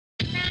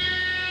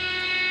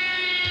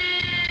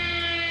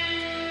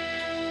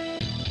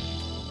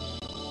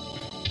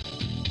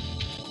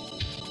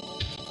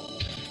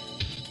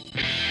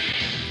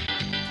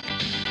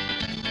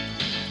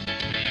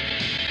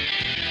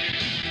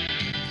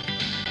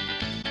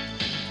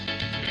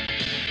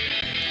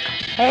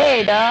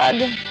Hey,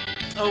 Doug.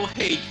 Oh,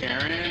 hey,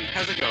 Karen.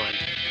 How's it going?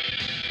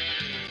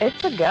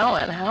 It's a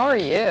going. How are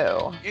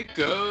you? It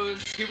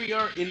goes. Here we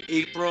are in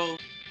April.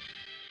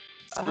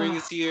 Spring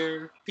is Ugh.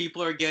 here.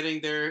 People are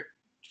getting their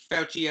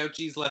Fauci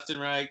ouchies left and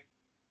right.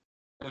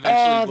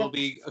 Eventually, Oh, will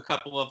be a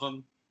couple of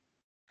them.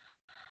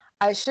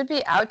 I should be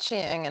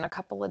ouchieing in a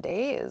couple of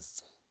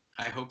days.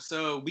 I hope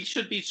so. We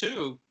should be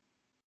too.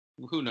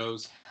 Who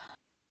knows?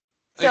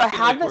 So I I feel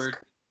had like this, we're.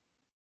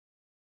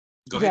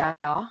 Go ahead.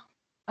 yeah.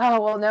 Oh,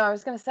 well, no, I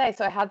was going to say,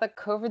 so I had the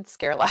COVID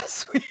scare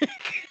last week.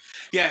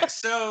 Yeah,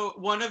 so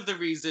one of the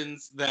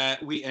reasons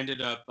that we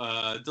ended up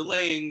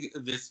delaying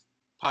this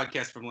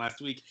podcast from last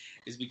week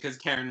is because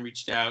Karen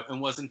reached out and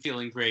wasn't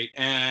feeling great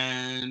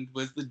and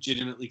was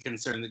legitimately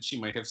concerned that she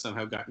might have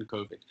somehow gotten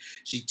COVID.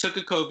 She took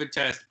a COVID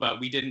test, but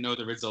we didn't know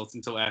the results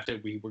until after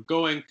we were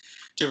going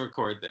to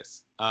record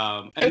this.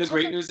 And It the took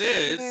great them news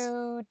is,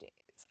 2 days.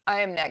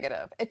 I am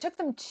negative. It took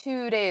them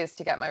 2 days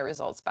to get my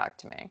results back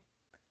to me.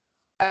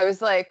 I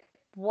was like,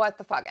 what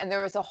the fuck? And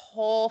there was a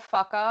whole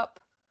fuck up.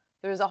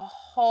 There was a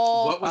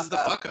whole what was fuck the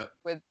up fuck up?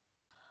 with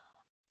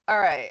All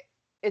right.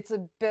 It's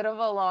a bit of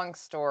a long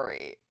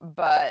story,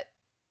 but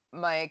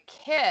my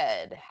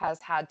kid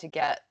has had to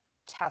get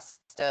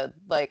tested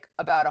like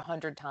about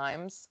 100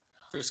 times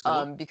For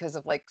school? because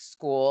of like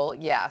school.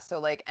 Yeah. So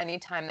like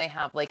anytime they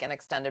have like an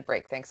extended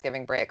break,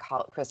 Thanksgiving break,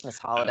 Christmas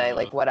holiday, Uh,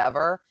 like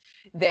whatever,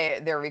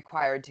 they're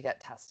required to get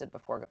tested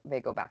before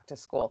they go back to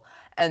school.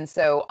 And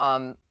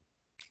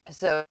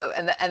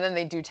and then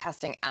they do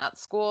testing at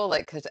school,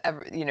 like because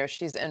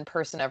she's in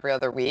person every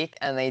other week,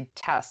 and they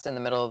test in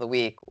the middle of the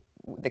week.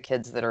 The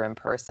kids that are in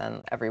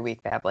person every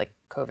week, they have like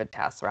COVID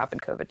tests,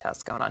 rapid COVID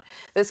tests going on.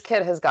 This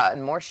kid has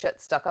gotten more shit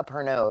stuck up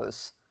her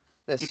nose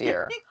this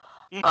year.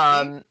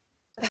 Um,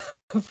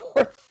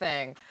 Poor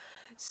thing.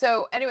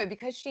 So anyway,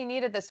 because she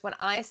needed this, when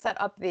I set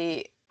up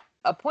the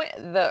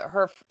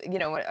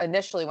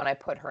initially when I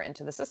put her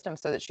into the system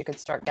so that she could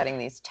start getting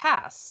these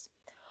tests,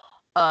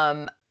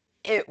 um,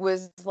 it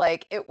was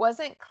like it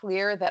wasn't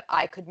clear that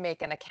I could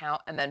make an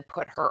account and then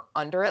put her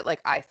under it. Like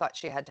I thought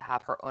she had to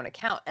have her own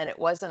account, and it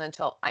wasn't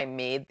until I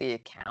made the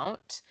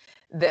account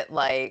that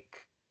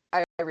like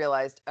I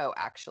realized, oh,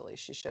 actually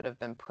she should have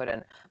been put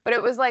in. But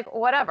it was like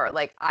whatever.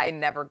 Like I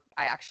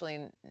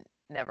actually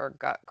never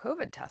got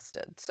COVID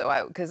tested.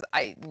 So because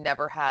I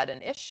never had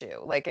an issue.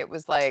 Like it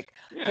was like,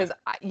 yeah. because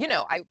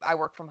I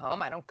work from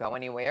home. I don't go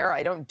anywhere.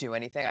 I don't do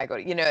anything. I go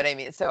to, you know what I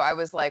mean? So I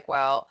was like,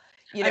 well,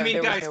 I mean,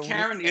 there was guys, no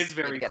Karen reason is for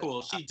me to very get cool.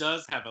 a She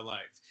does have a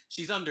life.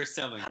 She's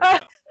underselling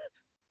test.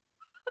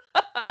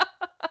 herself.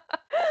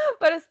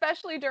 But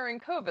especially during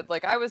COVID,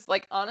 like I was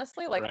like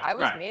honestly, like Right, I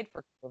was right. made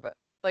for COVID.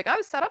 Like I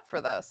was set up for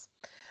this.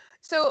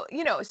 So,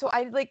 so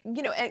I like,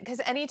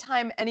 because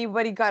anytime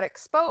anybody got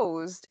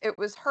exposed, it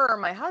was her or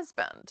my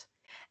husband.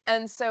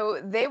 And so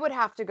they would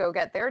have to go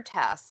get their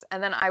tests,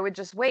 and then I would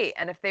just wait.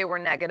 And if they were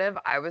negative,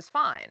 I was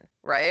fine,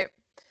 right?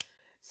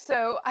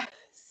 So,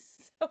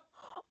 so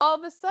all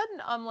of a sudden,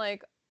 I'm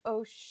like,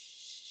 oh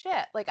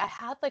shit! Like I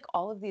had like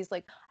all of these,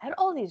 like I had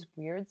all these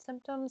weird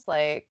symptoms,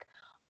 like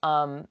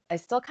I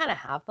still kind of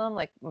have them.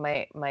 Like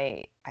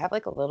I have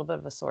like a little bit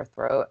of a sore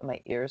throat, and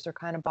my ears are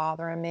kind of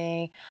bothering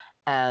me,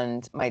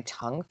 and my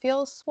tongue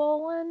feels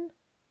swollen.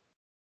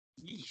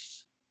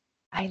 Yeesh.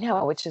 I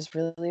know, which is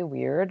really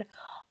weird.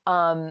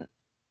 Um,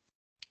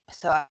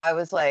 so I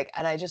was like,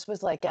 and I just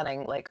was like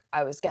getting like,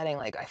 I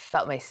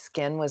felt my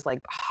skin was like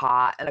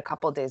hot. And a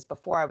couple of days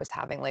before, I was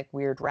having like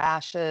weird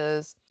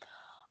rashes.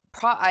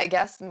 I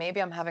guess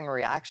maybe I'm having a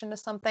reaction to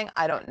something.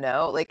 I don't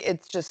know. Like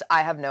it's just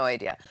I have no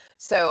idea.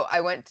 So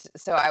I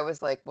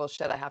was like, well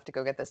shit, I have to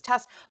go get this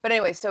test. But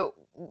anyway, so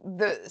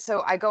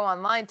I go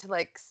online to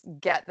like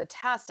get the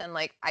test, and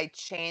like I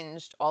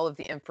changed all of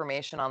the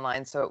information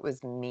online so it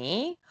was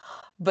me.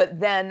 But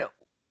then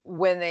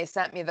when they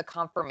sent me the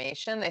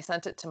confirmation, they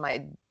sent it to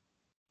my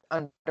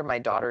under my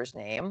daughter's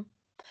name,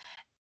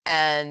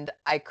 and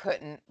I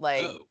couldn't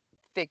like Oh.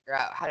 figure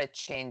out how to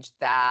change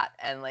that.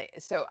 And like,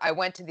 so I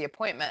went to the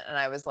appointment and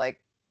I was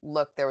like,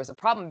 look, there was a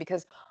problem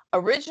because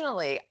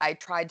originally I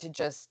tried to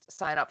just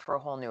sign up for a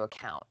whole new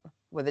account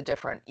with a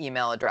different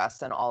email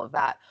address and all of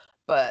that.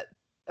 But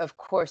of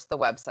course, the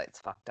website's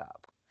fucked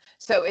up.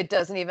 So it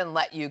doesn't even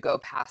let you go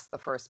past the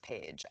first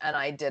page. And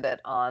I did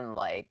it on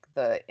like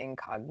the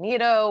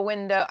incognito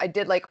window. I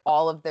did like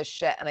all of this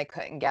shit and I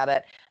couldn't get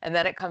it. And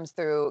then came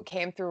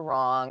through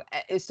wrong.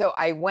 So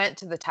I went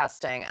to the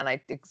testing, and I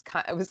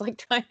was like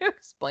trying to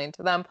explain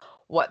to them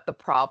what the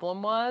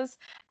problem was.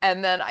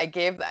 And then I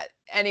gave that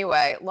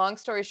anyway, long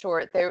story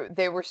short,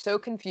 they were so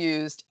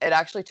confused. It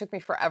actually took me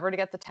forever to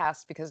get the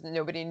test because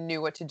nobody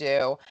knew what to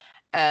do.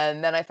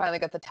 And then I finally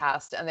got the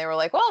test, and they were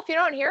like, well, if you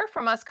don't hear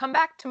from us, come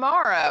back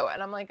tomorrow.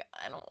 And I'm like,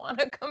 I don't want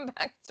to come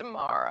back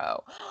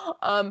tomorrow.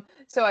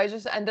 So I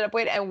just ended up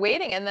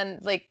waiting. And then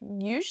like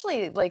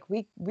usually like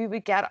we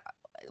would get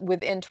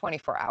within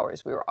 24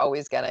 hours, we were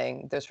always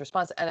getting this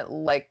response, and it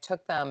like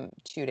took them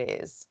 2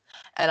 days.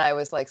 And I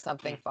was like,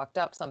 something fucked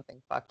up,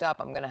 something fucked up.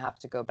 I'm gonna have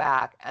to go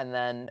back. And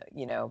then,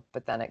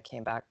 but then it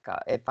came back.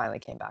 It finally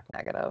came back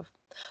negative.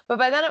 But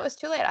by then it was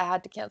too late. I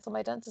had to cancel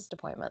my dentist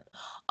appointment.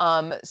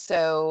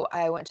 So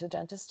I went to the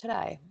dentist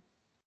today.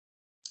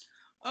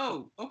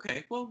 Oh,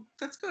 okay. Well,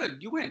 that's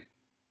good. You went.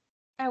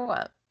 I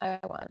went.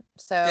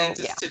 So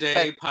Dentist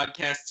today, but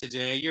podcast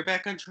today. You're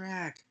back on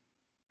track.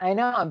 I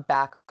know I'm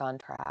back on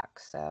track.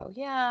 So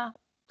yeah.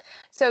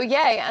 So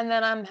yay, and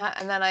then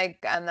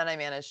I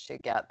managed to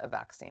get a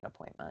vaccine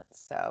appointment.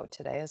 So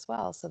today as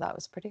well. So that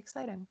was pretty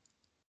exciting.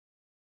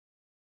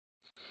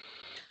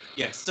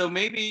 Yes, so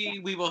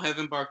maybe we will have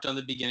embarked on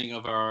the beginning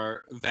of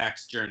our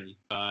Vax journey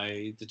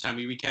by the time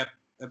we recap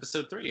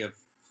episode 3 of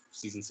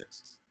season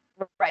 6.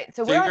 Right.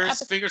 So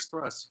fingers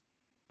crossed.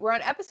 We're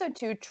on episode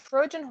 2,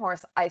 Trojan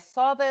Horse. I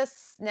saw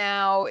this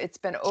now. It's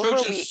been over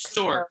Trojan a week.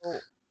 Stork. So...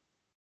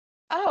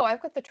 Oh,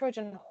 I've got the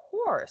Trojan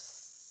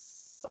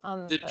Horse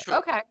on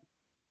okay.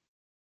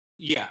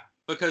 Yeah,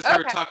 because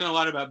we're talking a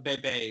lot about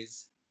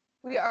bebés.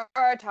 We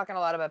are talking a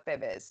lot about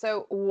bebés.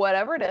 So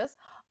whatever it is,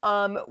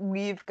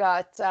 we've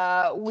got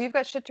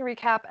shit to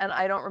recap, and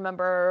I don't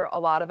remember a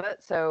lot of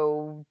it.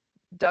 So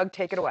Doug,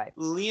 take it away.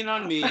 Lean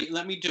on me.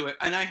 Let me do it.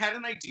 And I had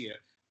an idea,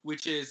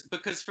 which is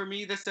because for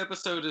me this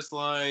episode is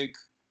like,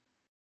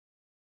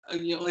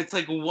 it's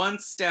like one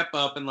step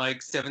up and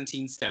like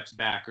 17 steps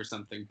back or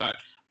something. But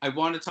I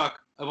want to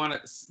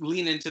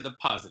lean into the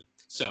positive.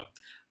 So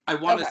I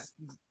want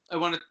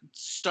to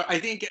start. I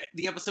think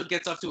the episode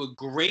gets off to a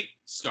great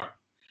start.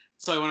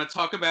 So I want to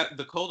talk about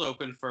the cold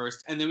open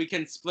first, and then we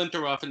can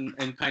splinter off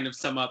and kind of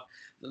sum up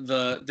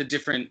the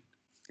different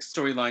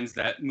storylines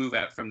that move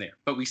out from there.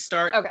 But we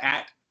start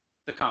at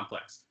the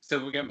complex.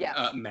 So we get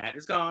Matt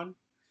is gone.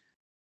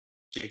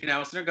 Jake and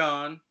Allison are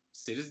gone.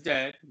 Sid is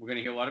dead. We're going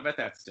to hear a lot about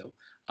that still.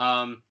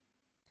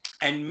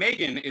 And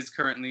Megan is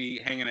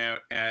currently hanging out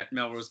at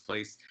Melrose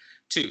Place,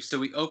 too. So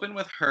we open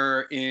with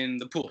her in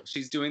the pool.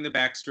 She's doing the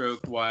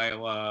backstroke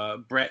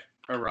while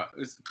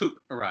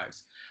Coop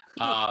arrives.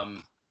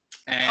 And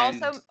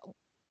also,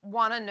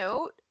 want to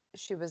note,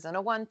 she was in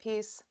a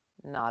one-piece,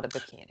 not a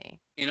bikini.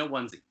 In a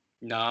onesie,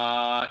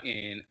 not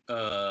in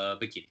a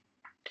bikini.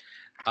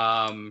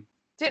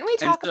 Didn't we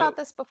talk about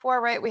this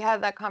before, right? We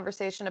had that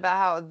conversation about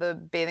how the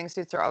bathing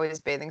suits are always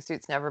bathing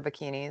suits, never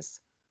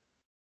bikinis.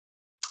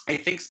 I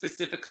think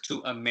specific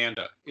to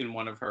Amanda in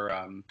one of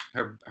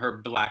her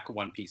black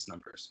one-piece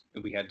numbers.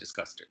 We had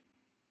discussed it.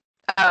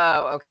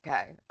 Oh,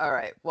 okay. All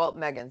right. Well,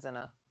 Megan's in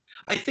a...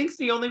 I think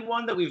the only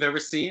one that we've ever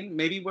seen,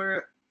 maybe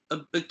where a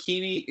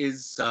bikini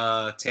is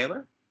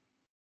Taylor.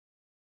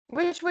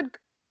 Which would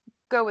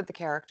go with the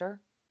character.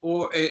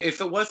 Or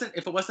if it wasn't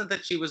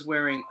that she was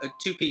wearing a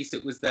two-piece,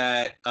 it was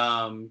that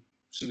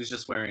she was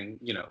just wearing,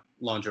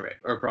 lingerie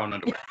or bra and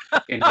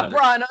underwear.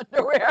 Bra and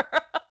underwear.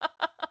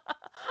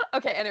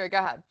 Okay, anyway, go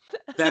ahead.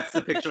 That's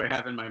the picture I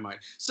have in my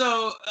mind.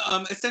 So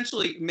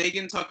essentially,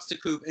 Megan talks to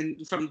Coop,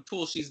 and from the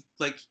pool, she's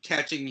like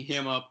catching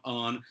him up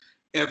on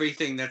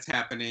everything that's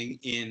happening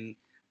in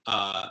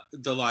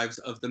the lives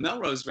of the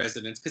Melrose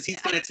residents, because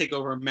he's going to take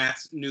over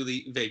Matt's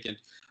newly vacant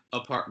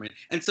apartment.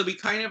 And so we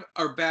kind of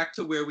are back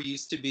to where we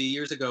used to be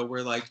years ago,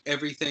 where like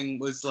everything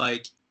was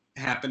like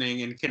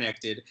happening and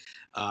connected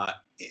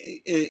at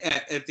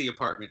the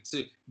apartment.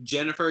 So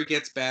Jennifer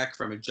gets back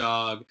from a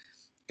jog,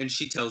 and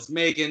she tells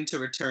Megan to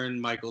return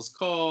Michael's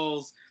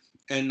calls,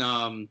 and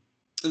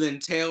then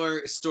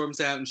Taylor storms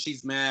out, and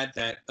she's mad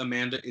that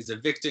Amanda is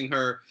evicting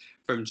her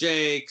from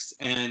Jake's,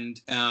 and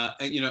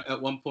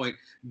at one point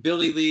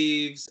Billy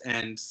leaves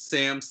and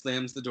Sam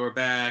slams the door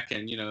back,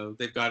 and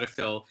they've got to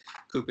fill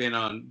Coop in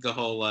on the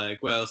whole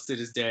like, well,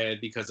 Sid is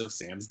dead because of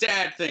Sam's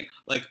dad thing,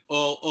 like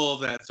all of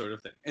that sort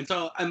of thing. And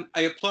so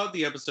I applaud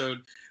the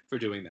episode for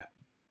doing that.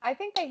 I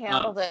think they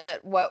handled it,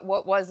 what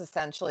was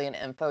essentially an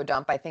info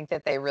dump. I think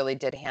that they really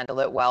did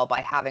handle it well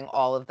by having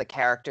all of the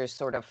characters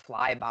sort of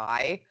fly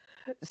by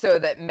so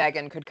that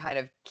Megan could kind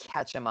of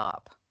catch him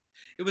up.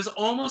 It was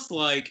almost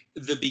like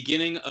the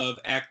beginning of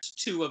Act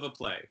 2 of a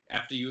play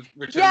after you've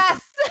returned.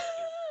 Yes!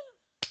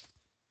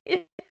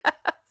 Yes,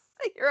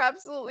 you're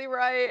absolutely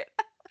right.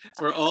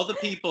 For all the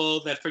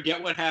people that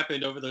forget what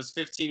happened over those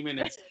 15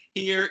 minutes,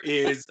 here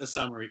is a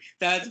summary.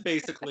 That's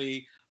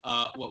basically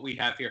what we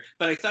have here.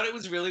 But I thought it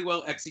was really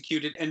well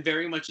executed and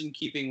very much in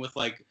keeping with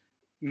like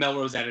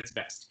Melrose at its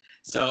best.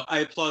 So I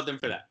applaud them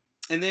for that.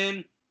 And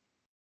then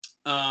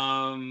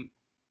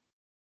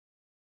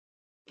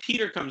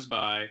Peter comes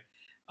by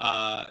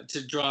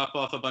to drop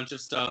off a bunch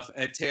of stuff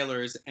at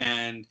Taylor's,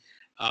 and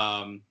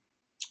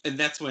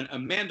that's when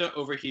Amanda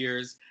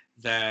overhears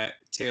that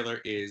Taylor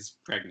is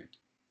pregnant.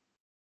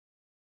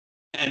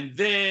 And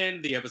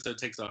then the episode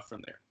takes off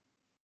from there.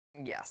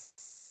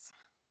 Yes.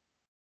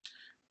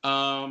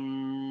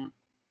 So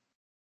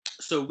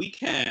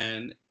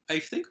I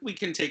think we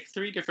can take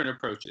 3 different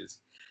approaches.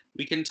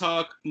 We can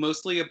talk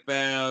mostly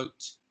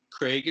about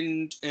Craig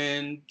and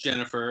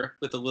Jennifer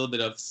with a little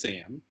bit of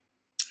Sam.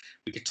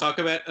 We could talk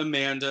about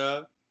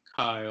Amanda,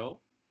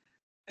 Kyle,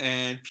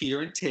 and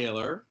Peter and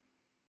Taylor.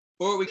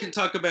 Or we can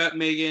talk about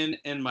Megan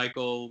and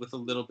Michael with a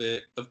little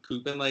bit of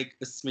Coop and like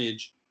a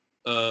smidge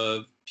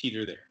of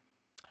Peter there.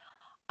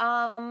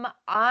 You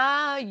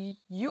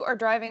are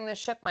driving the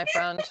ship, my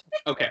friend.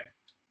 Okay.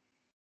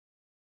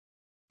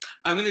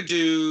 I'm going to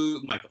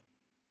do Michael.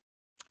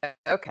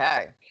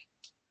 Okay.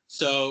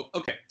 So,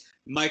 okay.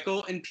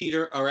 Michael and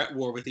Peter are at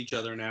war with each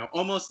other now,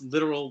 almost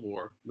literal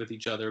war with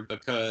each other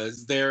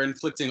because they're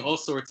inflicting all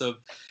sorts of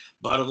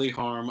bodily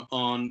harm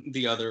on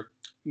the other.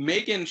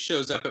 Megan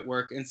shows up at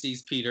work and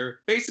sees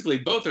Peter. Basically,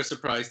 both are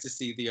surprised to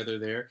see the other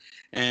there,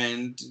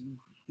 and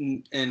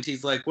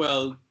he's like,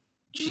 "Well,"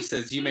 she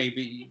says, "you may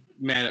be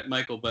mad at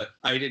Michael, but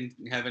I didn't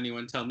have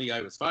anyone tell me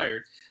I was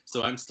fired,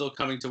 so I'm still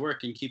coming to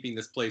work and keeping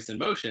this place in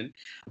motion."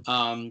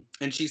 And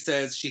she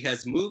says she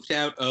has moved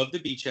out of the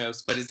beach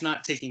house, but is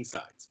not taking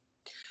sides.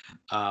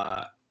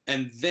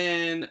 And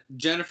then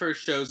Jennifer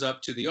shows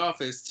up to the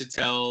office to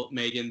tell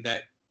Megan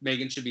that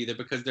Megan should be there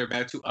because they're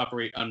about to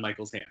operate on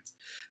Michael's hands,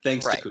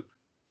 thanks to Coop.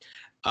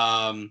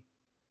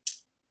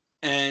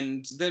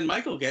 And then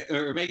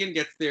Megan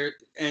gets there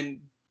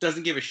and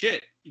doesn't give a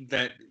shit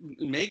that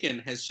Megan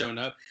has shown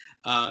up.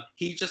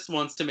 He just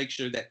wants to make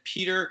sure that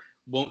Peter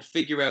won't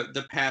figure out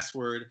the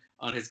password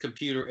on his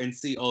computer and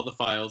see all the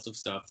files of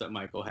stuff that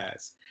Michael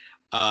has.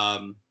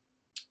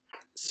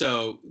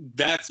 So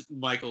that's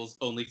Michael's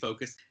only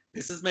focus.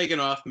 Pisses Megan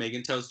off.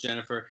 Megan tells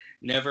Jennifer,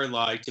 "Never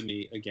lie to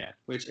me again,"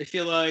 which I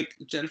feel like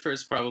Jennifer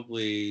is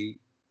probably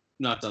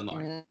not done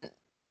lying.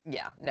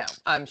 Yeah, no,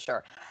 I'm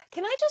sure.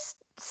 Can I just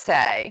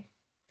say,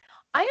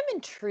 I am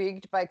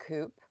intrigued by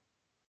Coop.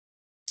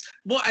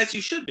 Well, as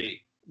you should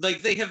be.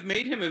 Like, they have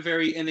made him a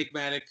very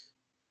enigmatic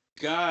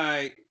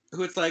guy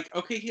who it's like,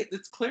 okay,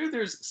 it's clear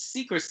there's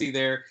secrecy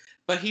there,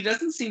 but he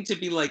doesn't seem to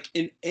be like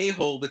an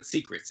a-hole with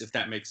secrets, if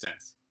that makes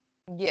sense.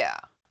 Yeah.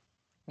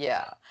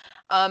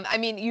 I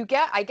mean,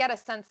 I get a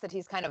sense that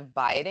he's kind of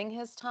biding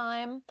his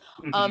time.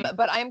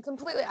 But I'm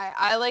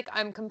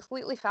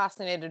completely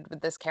fascinated with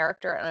this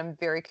character, and I'm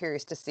very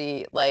curious to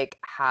see like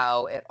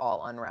how it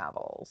all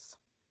unravels.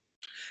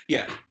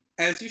 Yeah,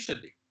 as you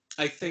should be.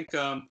 I think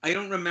I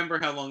don't remember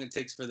how long it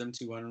takes for them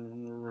to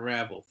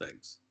unravel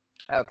things.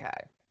 Okay.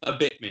 A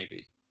bit,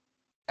 maybe.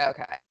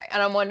 Okay.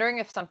 And I'm wondering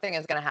if something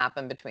is going to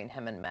happen between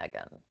him and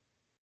Megan.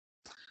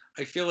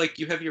 I feel like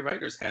you have your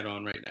writer's hat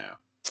on right now.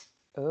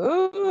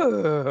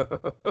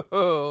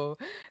 Ooh.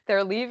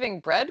 They're leaving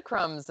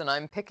breadcrumbs and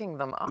I'm picking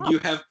them up. You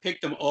have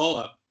picked them all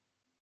up.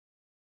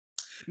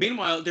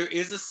 Meanwhile, there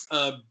is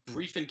a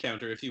brief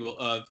encounter, if you will,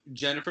 of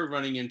Jennifer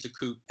running into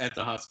Coop at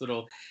the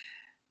hospital.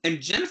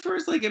 And Jennifer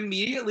is like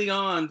immediately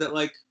on that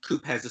like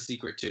Coop has a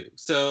secret too.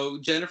 So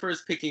Jennifer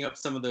is picking up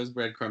some of those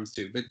breadcrumbs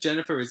too. But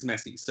Jennifer is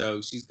messy,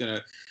 so she's going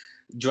to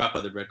drop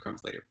other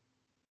breadcrumbs later.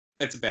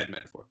 That's a bad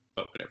metaphor,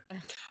 but whatever.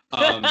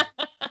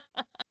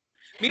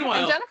 Meanwhile,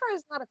 and Jennifer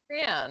is not a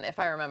fan, if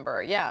I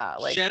remember. Yeah,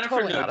 like Jennifer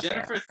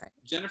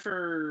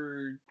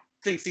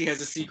thinks he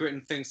has a secret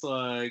and thinks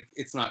like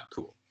it's not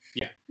cool.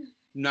 Yeah,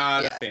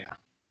 not a fan.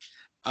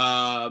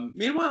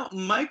 Meanwhile,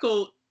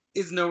 Michael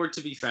is nowhere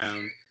to be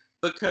found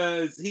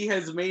because he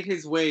has made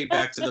his way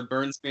back to the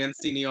Burns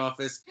Mancini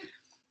office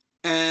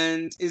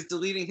and is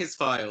deleting his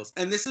files.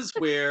 And this is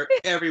where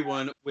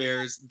everyone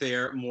wears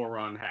their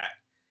moron hat,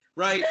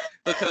 right?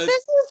 Because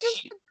this is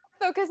just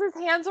because his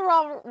hands are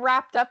all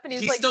wrapped up and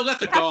he's like still got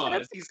the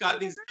gauze. He's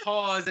got these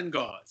paws and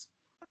gauze.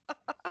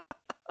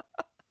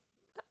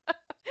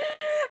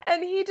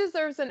 And he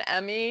deserves an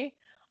Emmy.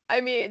 I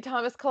mean,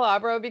 Thomas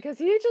Calabro, because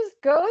he just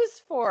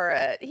goes for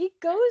it. He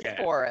goes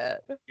for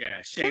it.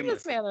 Yeah, shameless. Give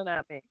this man an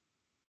Emmy.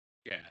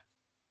 Yeah,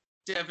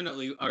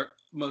 definitely our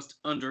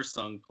most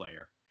undersung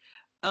player.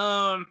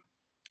 So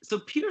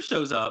Peter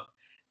shows up,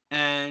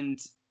 and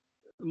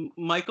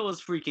Michael is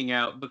freaking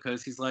out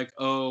because he's like,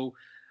 oh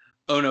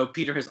no,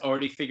 Peter has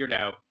already figured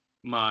out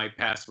my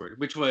password,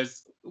 which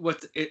was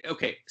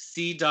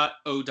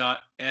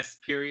C.O.S.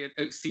 period,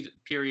 C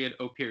period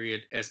O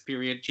period S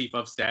period Chief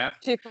of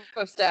Staff. Chief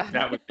of Staff.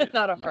 That was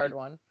not a hard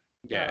one.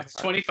 Yeah, it's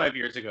 25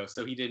 years ago,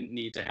 so he didn't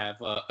need to have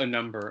a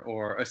number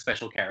or a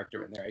special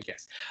character in there, I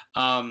guess.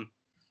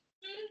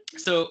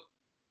 So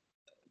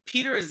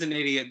Peter is an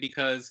idiot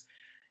because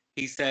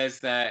he says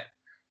that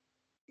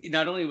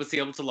not only was he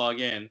able to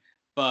log in,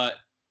 but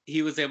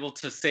he was able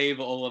to save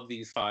all of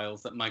these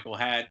files that Michael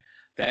had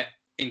that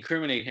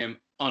incriminate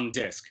him on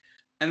disk.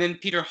 And then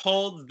Peter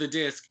holds the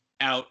disk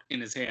out in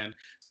his hand.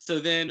 So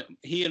then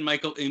he and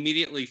Michael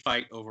immediately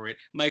fight over it.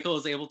 Michael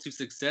is able to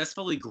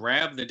successfully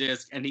grab the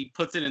disk and he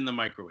puts it in the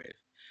microwave.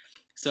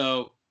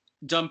 So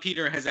dumb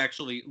Peter has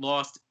actually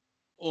lost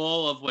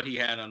all of what he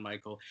had on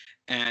Michael.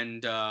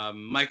 And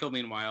Michael,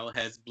 meanwhile,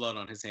 has blood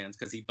on his hands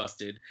because he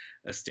busted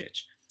a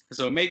stitch.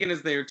 So Megan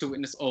is there to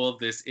witness all of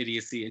this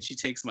idiocy, and she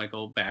takes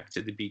Michael back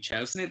to the beach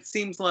house. And it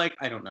seems like,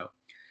 I don't know,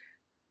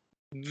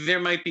 there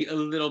might be a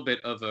little bit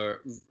of a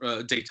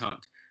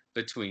détente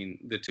between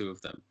the two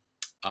of them.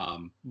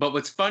 But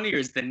what's funnier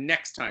is the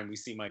next time we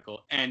see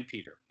Michael and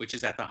Peter, which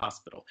is at the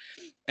hospital,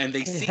 and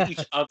they see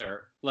each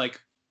other like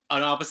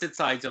on opposite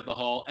sides of the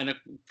hall and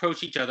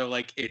approach each other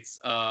like it's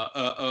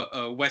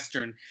a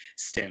Western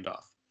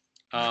standoff.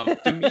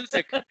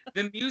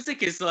 The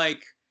music is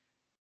like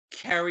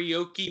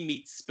karaoke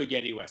meets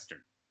spaghetti western.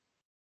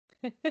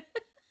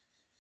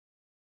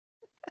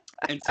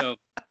 And so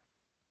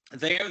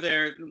they are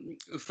there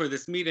for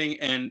this meeting,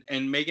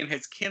 and Megan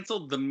has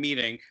canceled the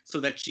meeting so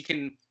that she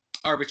can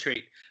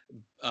arbitrate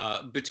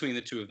between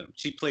the two of them.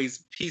 She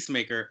plays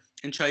peacemaker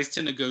and tries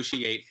to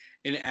negotiate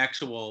an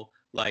actual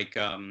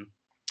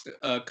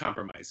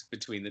compromise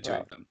between the two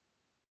of them.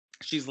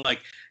 She's like,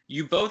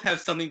 you both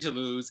have something to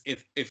lose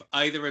if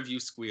either of you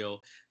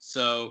squeal.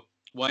 So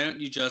why don't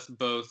you just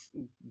both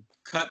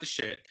cut the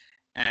shit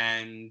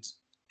and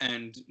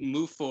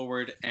move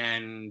forward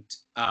and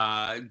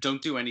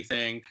don't do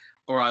anything,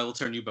 or I will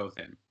turn you both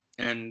in.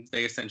 And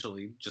they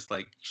essentially just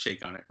like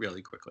shake on it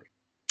really quickly.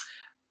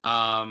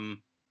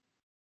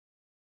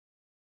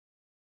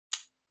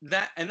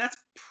 That's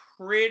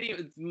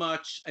pretty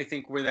much, I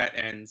think, where that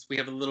ends. We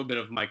have a little bit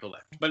of Michael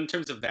left, but in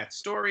terms of that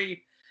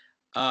story,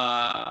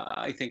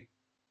 I think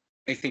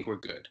we're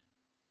good.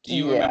 Do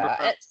you remember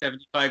from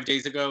 75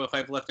 days ago if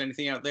I've left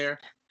anything out there?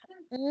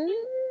 No,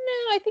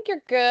 I think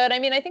you're good. I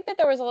mean, I think that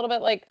there was a little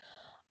bit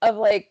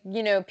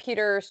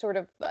Peter sort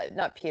of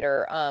not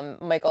Peter,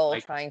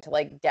 Michael trying to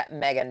like get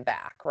Megan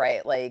back,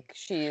 right? Like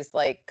she's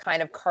like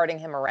kind of carting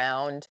him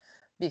around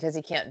because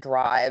he can't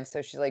drive,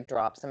 so she like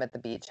drops him at the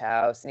beach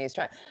house, and he's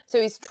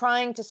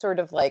trying to sort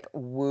of like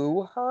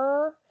woo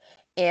her,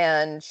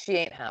 and she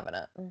ain't having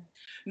it.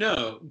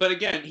 No, but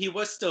again, he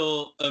was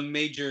still a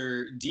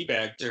major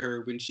D-bag to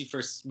her when she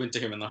first went to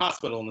him in the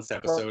hospital in this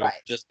episode. Right.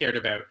 Just cared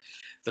about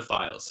the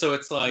files. So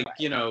it's like,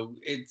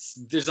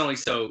 there's only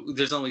so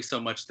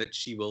much that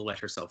she will let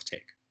herself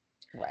take.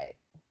 Right.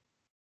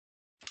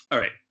 All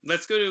right,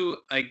 let's go to,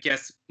 I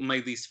guess,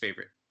 my least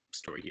favorite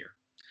story here.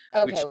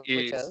 Okay, which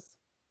is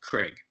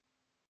Craig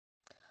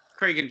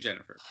and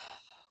Jennifer.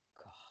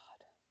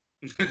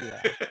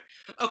 Yeah.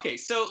 Okay,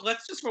 so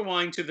let's just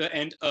rewind to the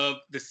end of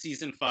the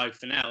season 5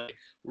 finale,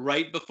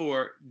 right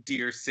before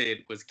Dear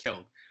Sid was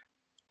killed.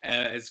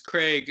 As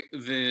Craig,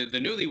 the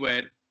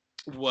newlywed,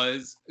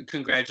 was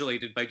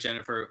congratulated by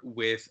Jennifer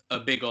with a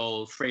big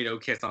old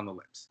Fredo kiss on the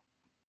lips.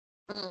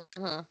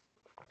 Mm-hmm.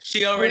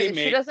 She already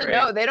made. She doesn't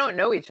know. They don't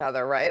know each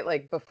other, right?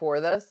 Like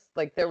before this,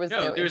 like there was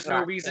no. There's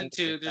no reason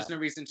to. There's no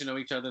reason to know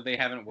each other. They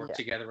haven't worked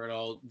together at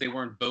all. They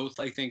weren't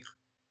both, I think.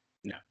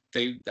 No,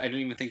 I don't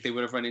even think they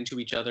would have run into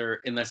each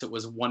other unless it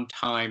was one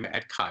time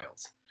at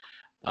Kyle's,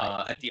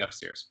 at the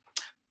upstairs.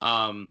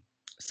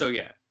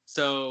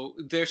 So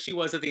there she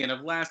was at the end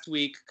of last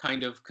week,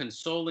 kind of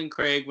consoling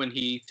Craig when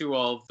he threw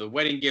all of the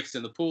wedding gifts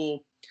in the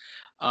pool.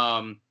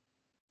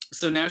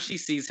 So now she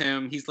sees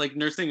him. He's like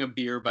nursing a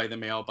beer by the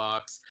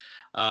mailbox.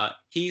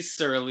 He's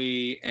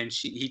surly, and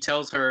he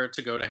tells her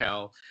to go to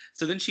hell.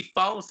 So then she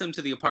follows him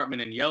to the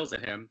apartment and yells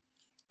at him.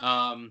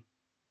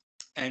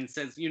 And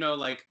says,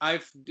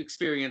 I've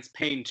experienced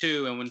pain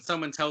too, and when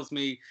someone tells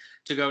me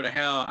to go to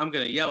hell, I'm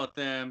going to yell at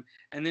them.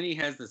 And then he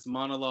has this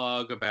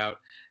monologue about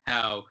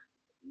how,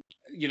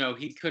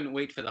 he couldn't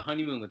wait for the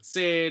honeymoon with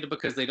Sid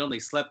because they'd only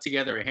slept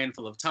together a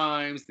handful of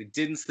times. They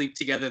didn't sleep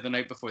together the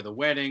night before the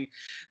wedding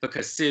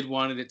because Sid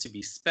wanted it to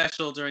be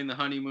special during the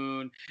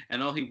honeymoon,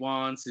 and all he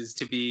wants is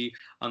to be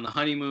on the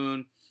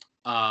honeymoon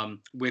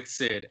with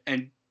Sid.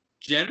 And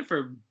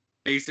Jennifer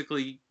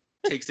basically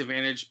takes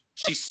advantage.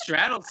 She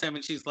straddles him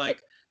and she's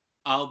like,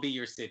 I'll be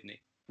your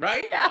Sydney,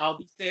 right? Yeah. I'll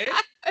be Sid.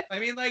 I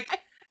mean, like,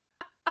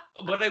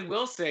 what I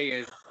will say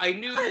is I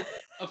knew that,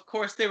 of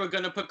course, they were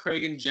going to put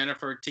Craig and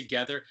Jennifer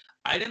together.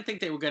 I didn't think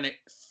they were going to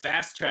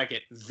fast track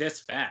it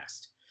this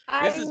fast.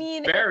 This is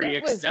very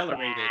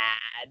accelerated.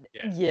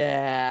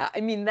 Yeah. I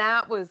mean,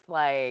 that was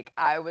like,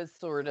 I was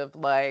sort of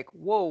like,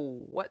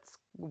 whoa, what?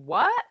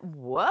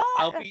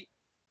 I'll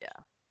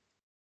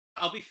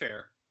be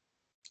fair.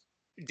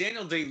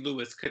 Daniel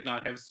Day-Lewis could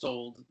not have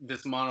sold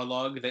this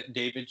monologue that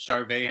David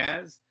Charvet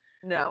has.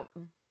 No.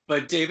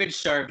 But David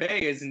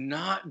Charvet is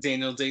not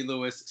Daniel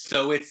Day-Lewis,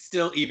 so it's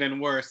still even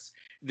worse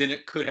than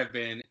it could have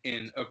been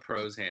in a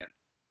pro's hand.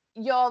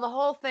 Y'all, the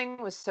whole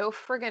thing was so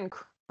friggin'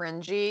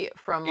 cringy,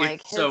 from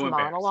like his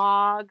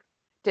monologue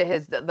to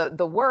his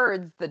the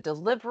words, the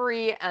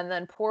delivery, and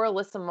then poor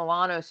Alyssa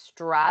Milano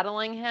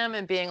straddling him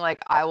and being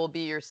like, I will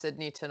be your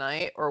Sydney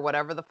tonight, or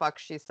whatever the fuck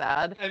she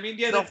said. I mean,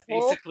 yeah, that's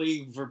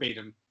basically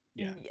verbatim.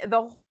 Yeah.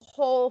 The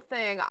whole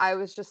thing, I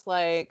was just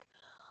like,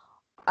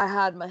 I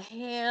had my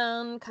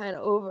hand kind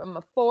of over my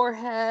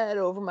forehead,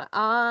 over my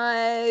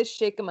eyes,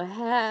 shaking my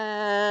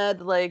head.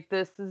 Like,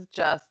 this is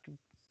just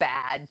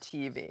bad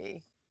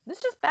TV. This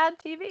is just bad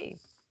TV.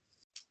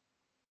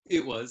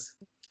 It was.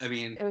 I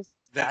mean, it was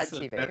bad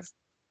TV.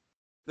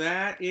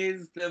 That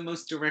is the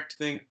most direct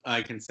thing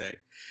I can say.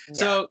 Yeah.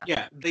 So,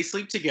 yeah, they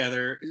sleep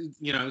together.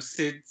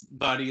 Sid's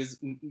body is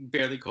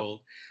barely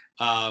cold.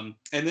 And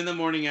then the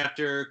morning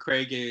after,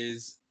 Craig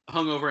is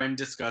hungover and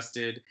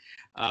disgusted.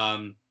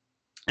 And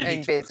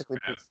he basically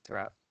poops her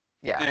out.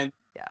 Yeah.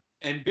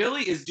 And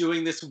Billy is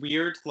doing this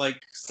weird,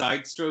 like,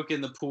 side stroke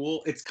in the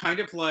pool. It's kind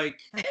of like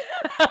if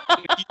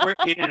you were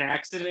in an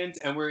accident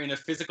and we're in a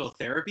physical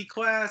therapy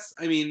class.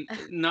 I mean,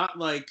 not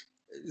like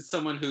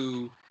someone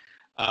who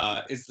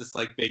is this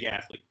like big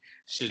athlete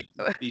should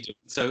be doing.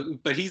 So,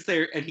 but he's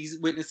there and he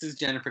witnesses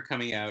Jennifer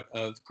coming out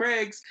of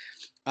Craig's,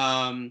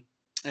 and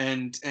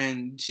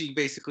she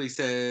basically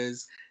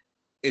says,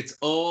 "It's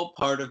all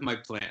part of my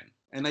plan."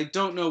 And I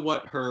don't know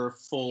what her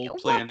full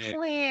plan is.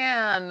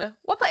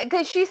 What plan?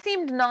 Because she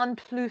seemed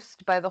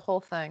nonplussed by the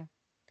whole thing.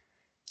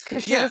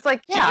 Because she was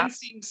like, yeah.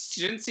 She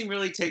didn't seem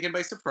really taken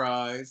by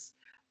surprise,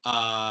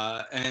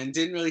 and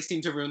didn't really seem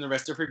to ruin the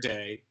rest of her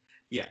day.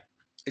 Yeah.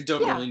 I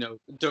don't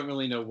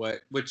really know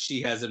what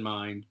she has in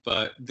mind,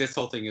 but this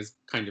whole thing is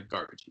kind of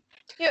garbagey.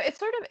 It's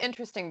sort of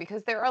interesting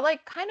because there are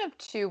like kind of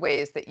two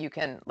ways that you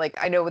can, like,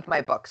 I know with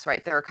my books,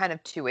 right? There are kind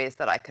of two ways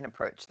that I can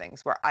approach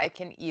things, where I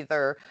can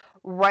either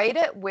write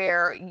it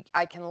where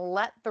I can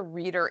let the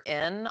reader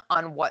in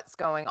on what's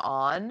going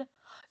on.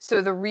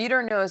 So the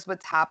reader knows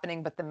what's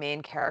happening, but the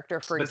main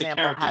character, for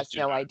example, has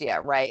no idea,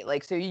 right?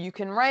 Like, so you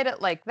can write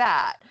it like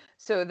that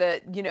so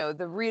that,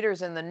 the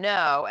reader's in the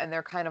know and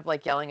they're kind of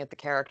like yelling at the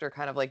character,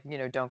 kind of like,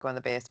 don't go in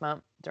the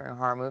basement during a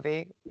horror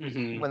movie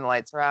when the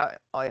lights are out.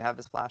 All you have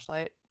is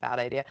flashlight. Bad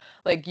idea.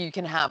 Like, you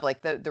can have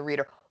like the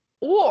reader,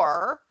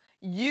 or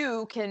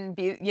you can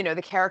be,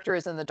 the character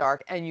is in the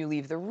dark and you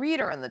leave the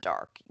reader in the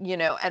dark,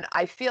 and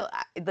I feel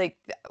like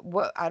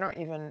I don't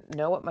even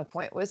know what my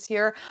point was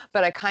here,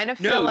 but I kind of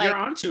feel like you're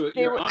onto it.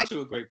 You're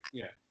onto a great,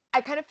 yeah.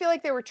 I kind of feel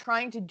like they were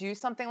trying to do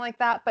something like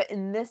that, but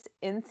in this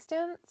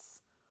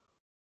instance,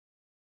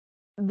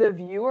 the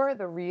viewer,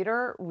 the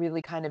reader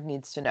really kind of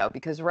needs to know,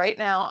 because right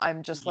now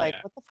I'm just like,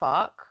 what the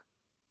fuck?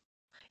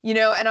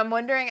 And I'm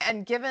wondering,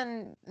 and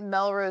given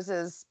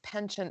Melrose's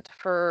penchant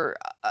for,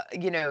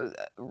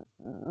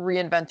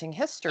 reinventing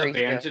history,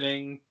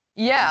 abandoning,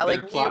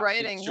 like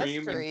rewriting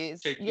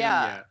histories,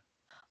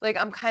 like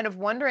I'm kind of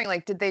wondering,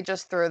 like, did they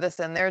just throw this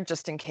in there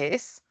just in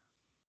case?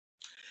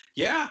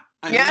 Yeah,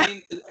 I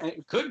mean,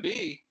 it could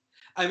be.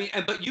 I mean,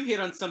 but you hit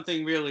on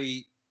something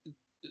really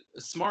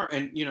smart,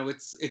 and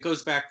it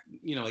goes back,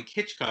 like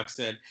Hitchcock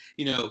said,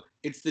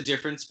 it's the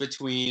difference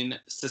between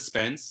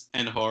suspense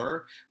and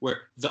horror,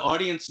 where the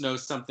audience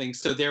knows something,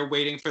 so they're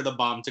waiting for the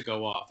bomb to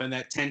go off, and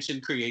that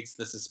tension creates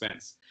the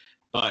suspense.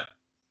 But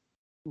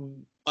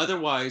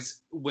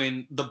otherwise,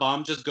 when the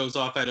bomb just goes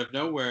off out of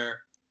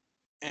nowhere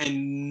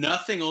and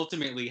nothing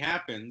ultimately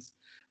happens,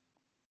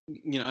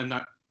 I'm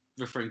not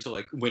referring to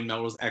like when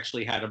Melrose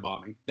actually had a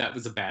bombing. That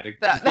was a bad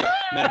example.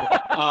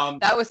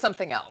 That was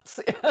something else.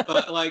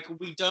 But like,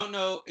 we don't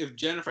know if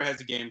Jennifer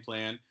has a game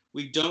plan.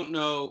 We don't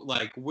know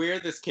like where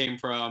this came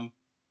from,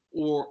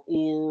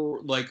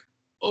 or like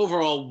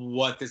overall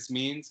what this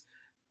means.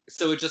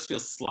 So it just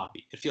feels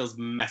sloppy. It feels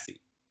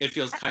messy. It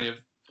feels kind of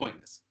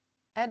pointless.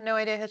 I had no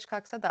idea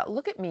Hitchcock said that.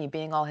 Look at me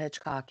being all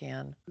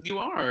Hitchcockian. You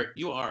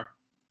are.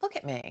 Look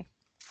at me.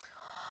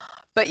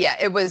 But yeah,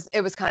 it was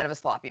kind of a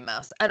sloppy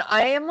mess. And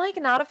I am like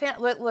not a fan.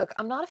 Look,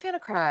 I'm not a fan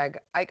of Craig.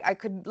 I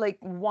could like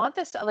want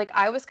this to, like,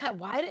 I was kind of,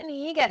 why didn't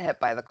he get hit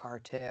by the car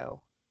too?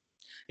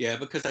 Yeah,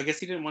 because I guess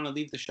he didn't want to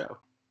leave the show.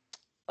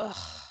 Ugh.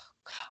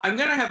 I'm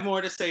going to have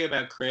more to say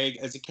about Craig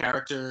as a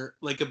character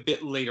like a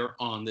bit later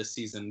on this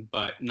season,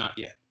 but not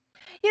yet.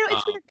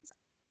 It's weird.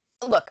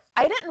 Look,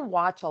 I didn't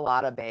watch a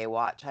lot of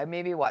Baywatch. I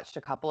maybe watched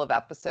a couple of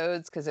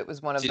episodes because it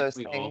was one of those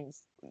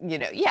things,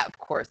 yeah, of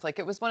course. Like,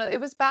 it was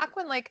back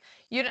when like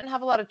you didn't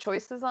have a lot of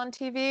choices on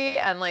TV,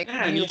 and like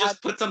you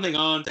just put something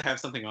on to have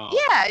something on.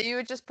 Yeah, you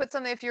would just put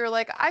something if you were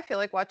like, I feel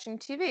like watching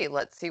TV.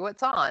 Let's see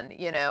what's on,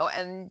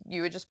 and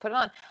you would just put it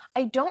on.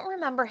 I don't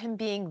remember him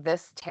being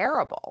this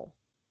terrible.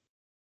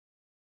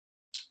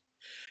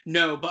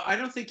 No, but I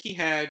don't think he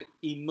had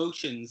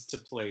emotions to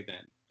play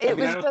then. It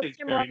was just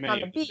him running on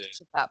the beach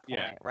at that point,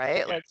 right?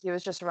 Yeah. Like, he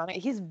was just running.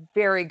 He's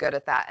very good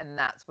at that, and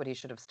that's what he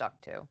should have stuck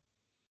to.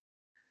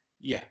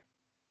 Yeah.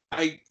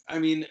 I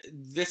mean,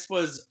 this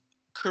was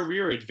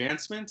career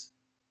advancement,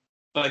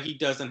 but he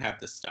doesn't have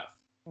the stuff.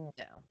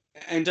 No.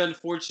 And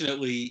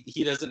unfortunately,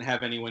 he doesn't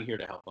have anyone here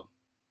to help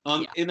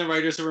him. In the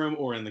writer's room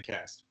or in the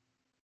cast.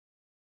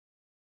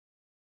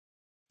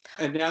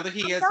 And now that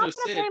he has no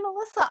Sid...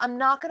 I'm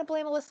not going to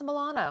blame Alyssa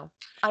Milano.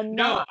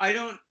 No, I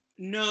don't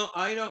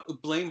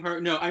blame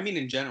her. No, I mean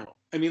in general.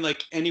 I mean,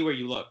 like, anywhere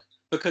you look.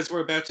 Because we're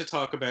about to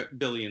talk about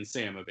Billy and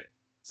Sam a bit.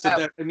 So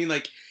that, I mean,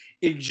 like,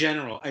 in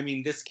general, I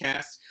mean, this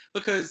cast,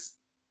 because,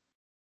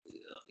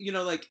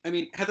 like, I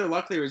mean, Heather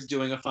Locklear is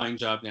doing a fine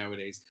job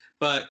nowadays,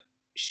 but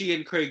she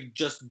and Craig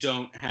just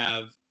don't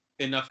have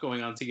enough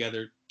going on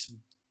together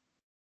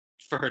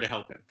for her to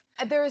help him.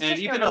 And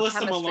even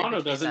Alyssa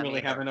Milano doesn't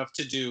really have enough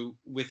to do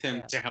with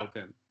him to help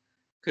him.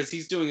 Because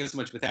he's doing as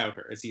much without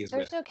her as he is with her.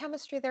 There's no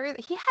chemistry there either.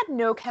 He had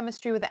no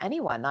chemistry with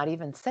anyone, not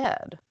even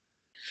Sid.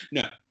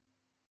 No.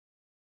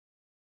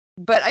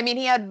 But I mean,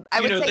 I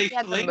would say he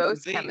had the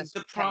most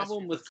chemistry. The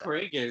problem with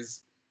Craig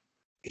is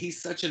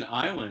he's such an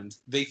island.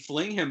 They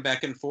fling him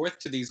back and forth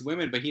to these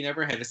women, but he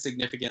never had a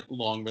significant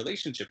long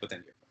relationship with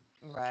any of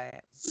them.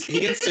 Right.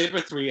 He and Sid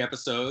were 3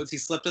 episodes. He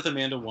slept with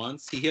Amanda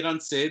once. He hit on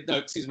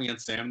on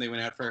Sam. They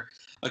went out for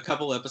a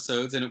couple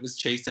episodes, and it was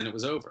chased, and it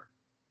was over.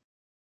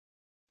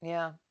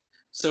 Yeah.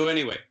 So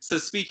anyway,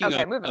 speaking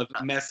of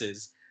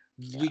messes,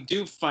 we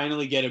do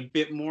finally get a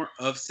bit more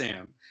of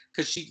Sam,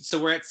 because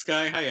so we're at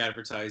Sky High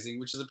Advertising,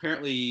 which is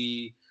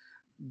apparently,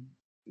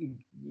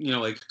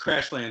 like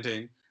crash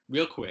landing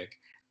real quick.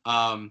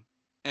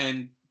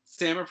 And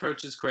Sam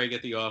approaches Craig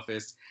at the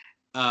office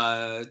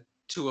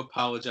to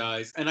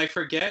apologize, and I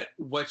forget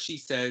what she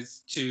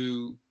says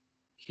to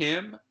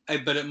him,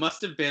 but it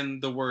must have been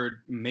the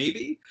word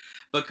maybe,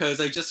 because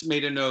I just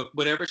made a note.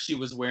 Whatever she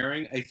was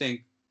wearing, I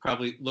think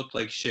probably looked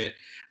like shit,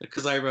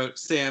 because I wrote,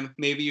 Sam,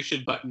 maybe you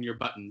should button your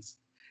buttons.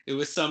 It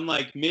was some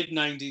like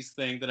mid-90s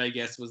thing that I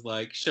guess was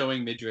like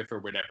showing midriff or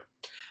whatever.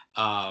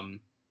 And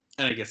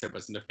I guess I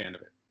wasn't a fan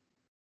of it.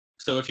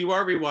 So if you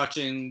are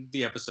rewatching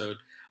the episode,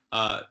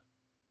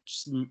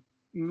 just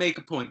make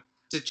a point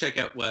to check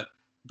out what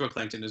Brooke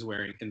Langton is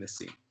wearing in this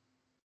scene.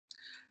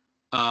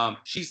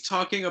 She's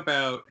talking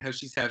about how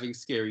she's having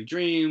scary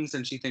dreams,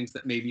 and she thinks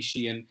that maybe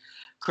she and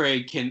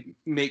Craig can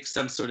make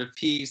some sort of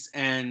peace,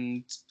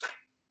 and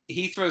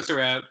he throws her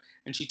out,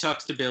 and she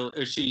talks to Bill,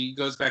 or she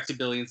goes back to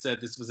Billy and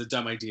said this was a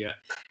dumb idea,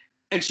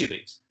 and she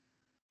leaves.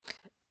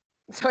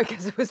 So I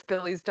guess it was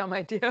Billy's dumb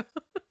idea.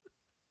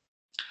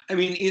 I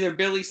mean, either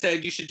Billy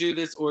said you should do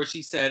this, or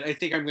she said, I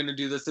think I'm going to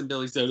do this, and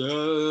Billy said,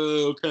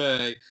 oh,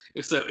 okay.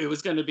 So it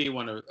was going to be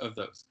one of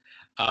those.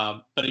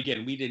 But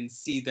again, we didn't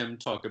see them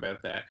talk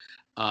about that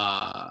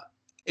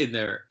in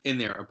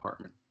their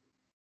apartment.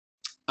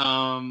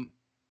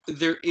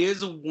 There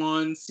is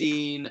one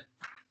scene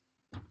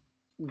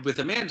with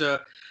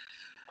Amanda,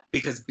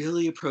 because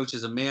Billy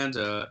approaches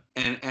Amanda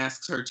and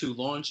asks her to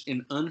launch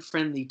an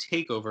unfriendly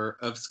takeover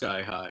of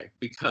Sky High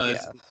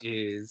because it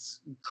is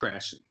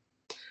crashing.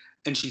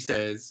 And she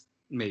says,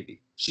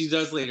 maybe. She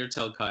does later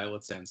tell Kyle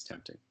it sounds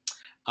tempting.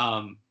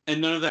 And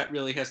none of that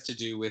really has to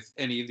do with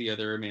any of the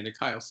other Amanda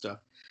Kyle stuff.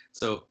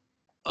 So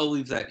I'll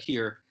leave that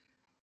here.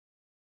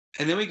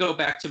 And then we go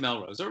back to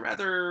Melrose, or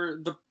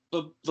rather the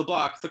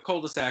block, the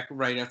cul-de-sac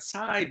right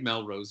outside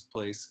Melrose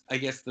Place. I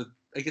guess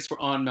we're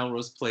on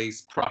Melrose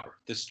Place proper,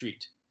 the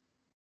street.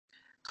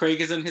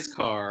 Craig is in his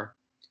car,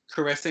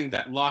 caressing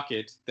that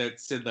locket that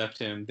Sid left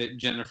him, that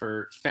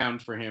Jennifer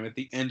found for him at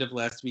the end of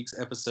last week's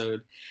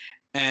episode.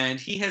 And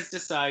he has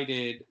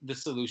decided the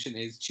solution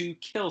is to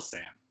kill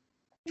Sam.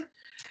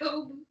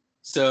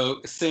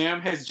 So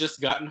Sam has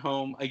just gotten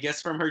home, I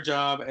guess, from her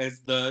job as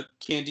the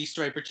candy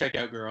striper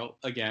checkout girl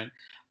again.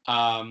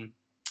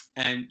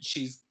 And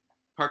she's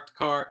parked the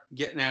car,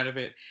 getting out of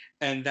it.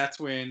 And that's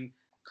when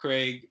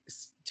Craig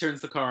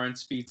turns the car and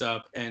speeds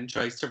up and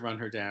tries to run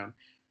her down.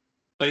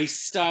 But he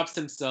stops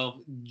himself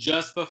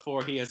just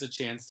before he has a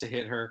chance to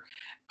hit her.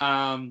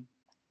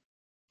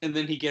 And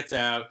then he gets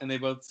out, and they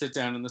both sit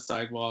down on the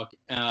sidewalk.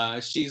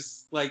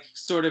 She's like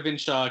sort of in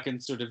shock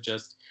and sort of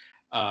just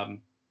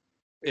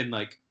in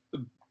like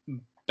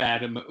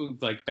bad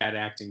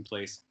acting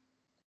place.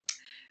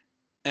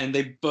 And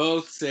they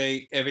both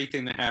say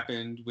everything that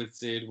happened with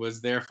Sid was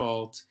their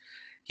fault.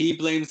 He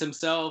blames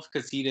himself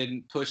because he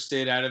didn't push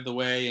Sid out of the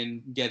way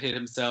and get hit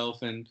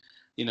himself. And,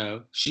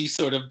 she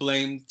sort of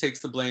takes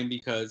the blame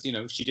because,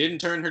 she didn't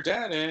turn her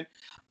dad in.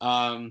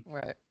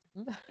 Right.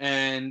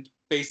 And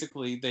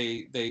basically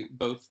they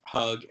both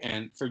hug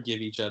and forgive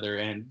each other.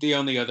 And the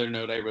only other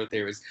note I wrote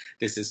there is,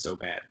 this is so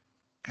bad,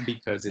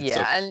 because it's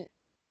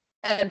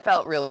and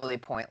felt really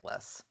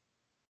pointless.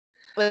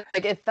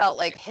 Like it felt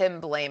like him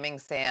blaming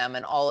Sam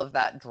and all of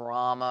that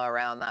drama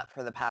around that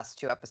for the past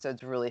 2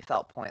 episodes really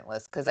felt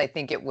pointless, because I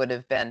think it would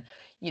have been,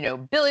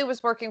 Billy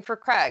was working for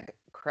Craig.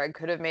 Craig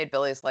could have made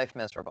Billy's life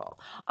miserable.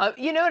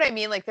 You know what I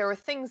mean? Like there were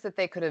things that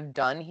they could have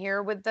done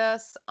here with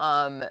this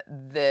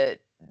that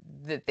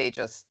they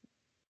just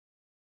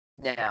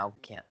now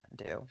can't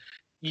do.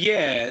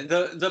 Yeah,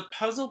 the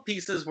puzzle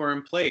pieces were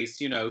in place.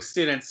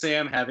 Sid and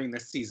Sam having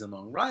this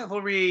season-long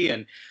rivalry,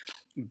 and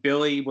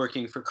Billy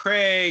working for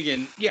Craig,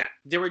 and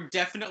there were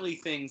definitely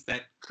things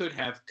that could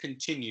have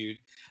continued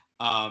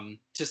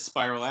to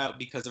spiral out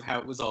because of how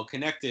it was all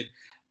connected.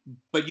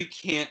 But you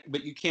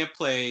can't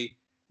play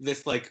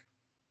this like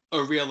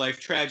a real life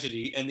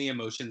tragedy and the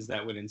emotions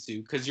that would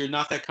ensue, because you're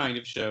not that kind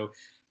of show.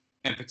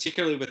 And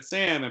particularly with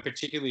Sam, and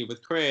particularly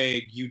with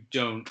Craig, you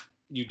don't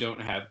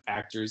have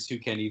actors who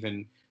can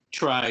even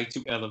try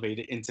to elevate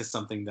it into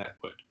something that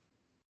would.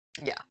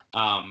 Yeah.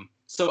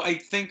 So I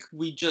think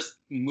we just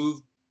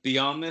moved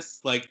beyond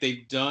this. Like,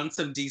 they've done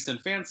some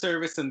decent fan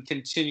service and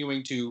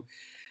continuing to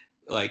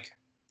like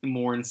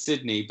mourn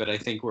Sydney, but I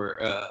think we're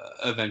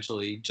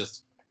eventually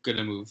just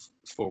gonna move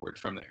forward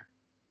from there.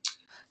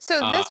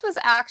 So this was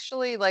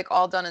actually like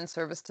all done in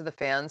service to the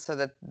fans, so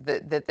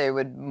that they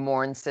would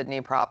mourn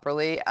Sydney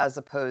properly, as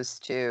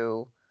opposed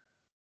to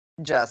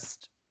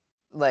just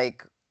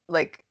like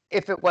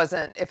if it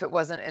wasn't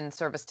in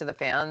service to the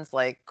fans,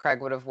 like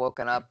Craig would have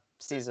woken up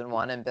season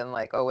 1 and been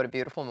like, oh, what a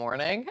beautiful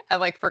morning,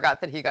 and like forgot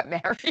that he got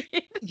married.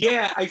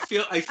 Yeah, I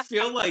feel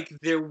like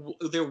there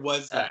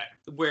was that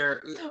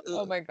where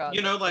oh my god,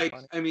 like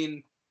so I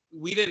mean,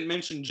 we didn't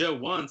mention Jo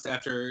once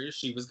after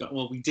she was gone.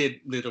 Well, we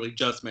did literally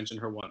just mention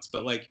her once,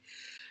 but like,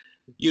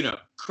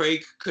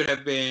 Craig could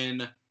have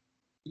been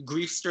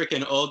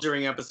grief-stricken all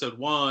during episode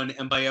 1,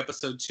 and by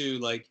episode 2,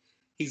 like,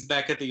 he's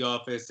back at the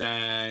office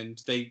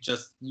and they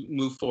just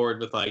move forward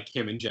with like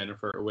him and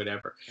Jennifer or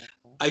whatever.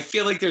 I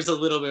feel like there's a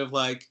little bit of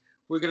like,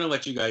 we're going to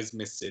let you guys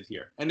miss Sid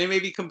here. And they may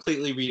be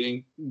completely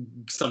reading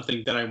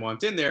something that I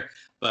want in there,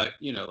 but,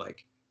 you know,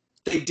 like,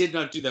 they did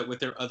not do that with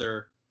their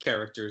other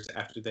characters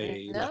after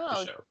they left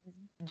the show.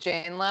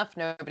 Jane left,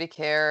 nobody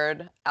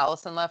cared.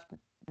 Allison left,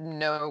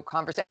 no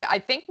conversation. I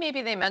think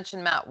maybe they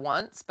mentioned Matt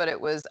once, but it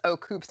was, oh,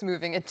 Coop's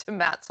moving into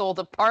Matt's old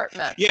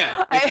apartment.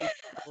 Yeah.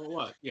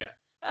 What? Yeah.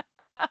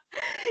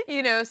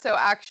 You know, so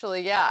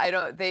actually, yeah, I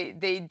don't,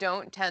 they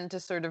don't tend to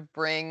sort of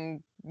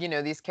bring, you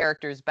know, these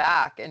characters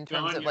back in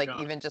terms of like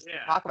even just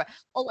talk about.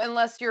 Oh,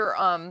 unless you're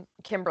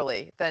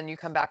Kimberly, then you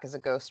come back as a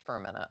ghost for a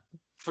minute.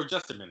 For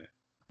just a minute.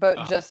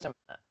 But just a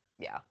minute.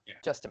 Yeah,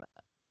 just a minute.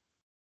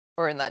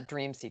 Or in that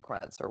dream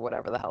sequence or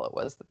whatever the hell it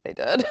was that they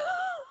did.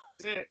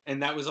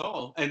 And that was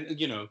all. And,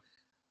 you know,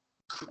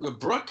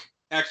 Brooke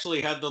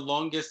actually had the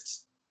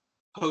longest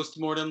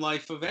post-mortem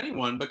life of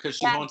anyone because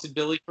she haunted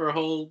Billy for a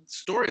whole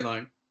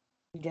storyline.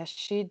 Yes,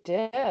 she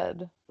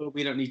did. But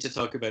we don't need to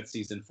talk about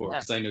season 4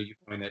 because I know you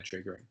find that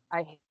triggering.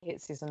 I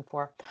hate season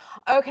 4.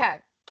 Okay,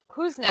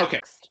 who's next?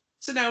 Okay,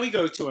 so now we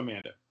go to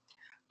Amanda,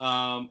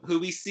 who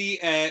we see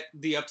at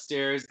the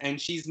upstairs, and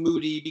she's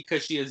moody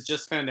because she has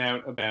just found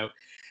out about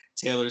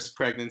Taylor's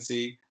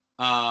pregnancy.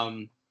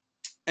 And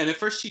at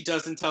first she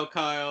doesn't tell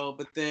Kyle,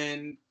 but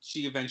then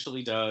she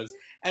eventually does.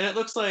 And it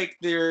looks like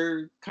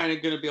they're kind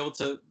of going to be able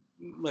to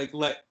like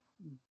let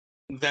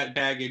that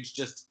baggage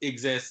just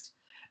exist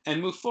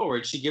and move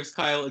forward. She gives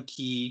Kyle a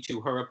key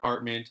to her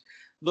apartment.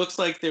 Looks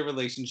like their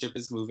relationship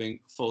is moving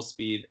full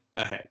speed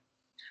ahead.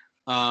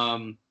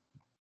 And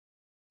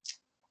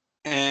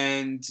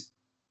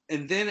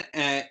then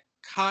at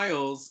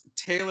Kyle's,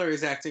 Taylor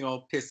is acting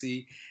all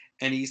pissy,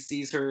 and he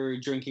sees her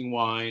drinking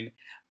wine.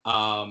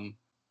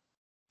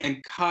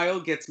 And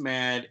Kyle gets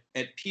mad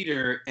at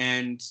Peter,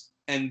 and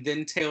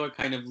then Taylor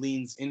kind of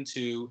leans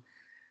into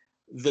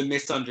the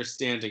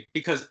misunderstanding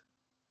because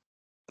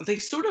they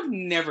sort of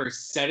never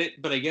said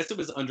it, but I guess it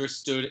was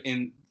understood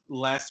in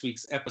last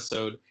week's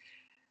episode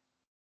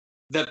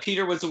that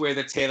Peter was aware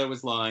that Taylor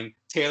was lying.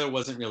 Taylor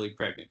wasn't really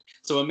pregnant.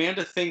 So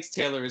Amanda thinks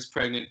Taylor is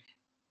pregnant,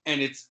 and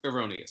it's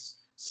erroneous.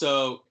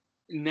 So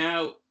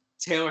now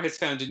Taylor has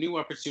found a new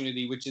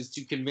opportunity, which is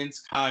to convince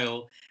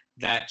Kyle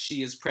that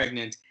she is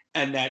pregnant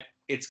and that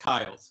it's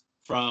Kyle's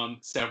from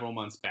several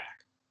months back.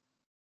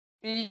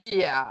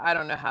 Yeah, I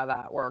don't know how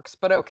that works,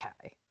 but okay.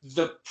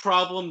 The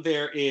problem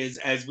there is,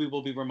 as we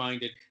will be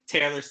reminded,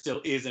 Taylor still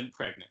isn't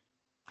pregnant.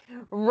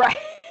 Right.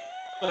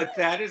 But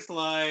that is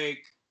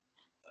like,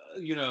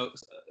 you know,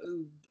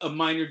 a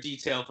minor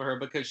detail for her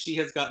because she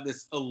has got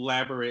this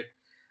elaborate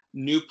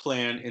new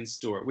plan in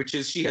store, which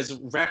is she has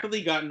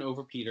rapidly gotten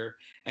over Peter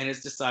and has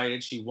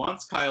decided she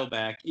wants Kyle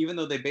back, even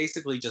though they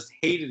basically just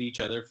hated each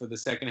other for the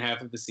second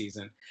half of the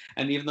season,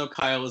 and even though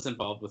Kyle is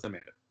involved with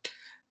Amanda.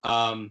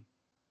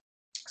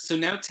 So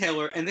now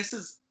Taylor, and this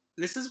is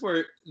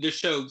where the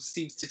show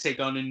seems to take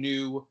on a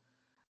new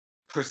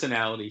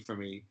personality for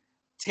me.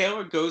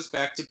 Taylor goes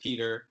back to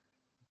Peter,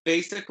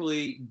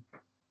 basically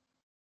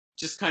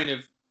just kind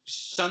of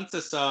shunts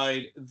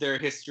aside their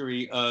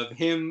history of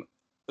him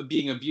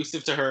being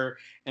abusive to her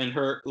and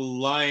her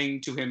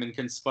lying to him and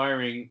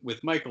conspiring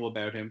with Michael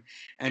about him,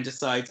 and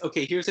decides,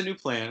 okay, here's a new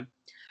plan.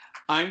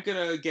 I'm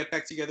going to get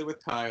back together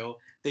with Kyle.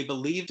 They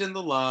believed in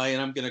the lie,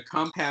 and I'm going to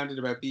compound it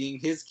about being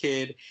his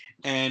kid,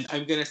 and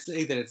I'm going to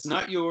say that it's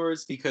not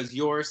yours because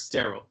you're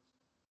sterile.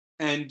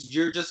 And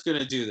you're just going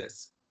to do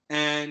this.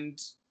 And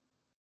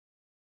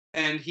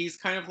he's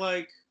kind of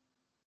like,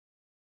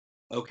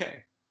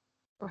 okay,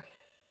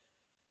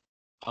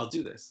 I'll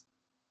do this.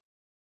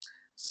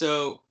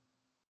 So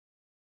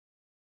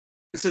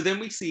then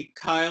we see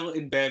Kyle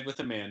in bed with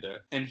Amanda,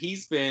 and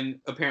he's been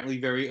apparently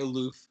very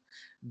aloof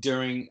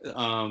during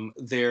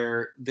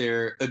their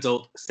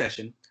adult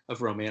session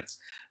of romance.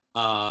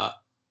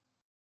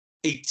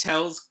 He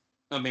tells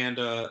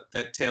Amanda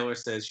that Taylor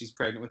says she's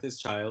pregnant with his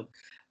child.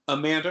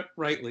 Amanda,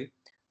 rightly,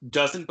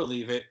 doesn't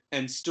believe it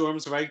and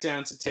storms right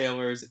down to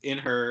Taylor's in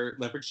her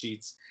leopard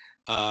sheets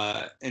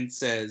and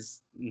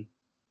says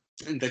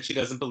that she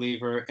doesn't believe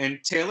her.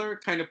 And Taylor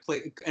kind of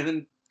and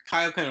then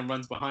Kyle kind of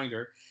runs behind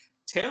her.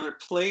 Taylor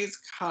plays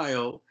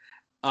Kyle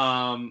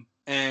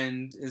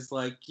and is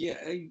like,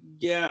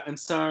 yeah, I'm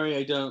sorry,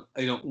 I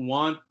don't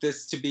want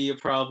this to be a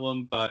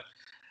problem, but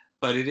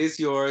it is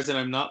yours, and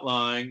I'm not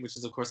lying, which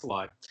is of course a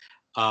lie.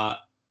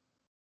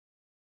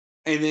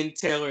 And then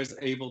Taylor is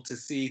able to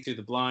see through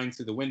the blinds,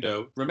 through the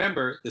window.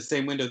 Remember, the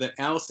same window that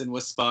Allison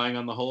was spying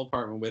on the whole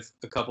apartment with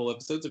a couple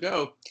episodes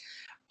ago.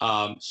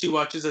 She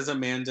watches as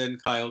Amanda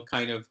and Kyle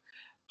kind of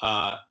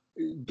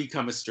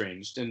become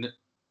estranged. And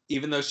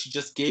even though she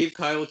just gave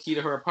Kyle a key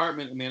to her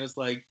apartment, Amanda's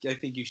like, I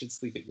think you should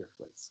sleep at your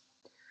place.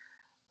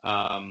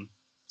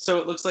 So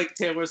it looks like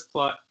Taylor's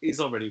plot is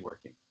already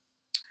working.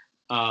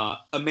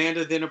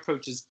 Amanda then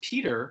approaches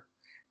Peter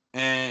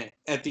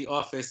at the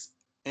office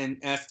and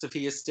asks if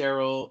he is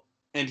sterile,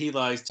 and he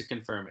lies to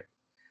confirm it.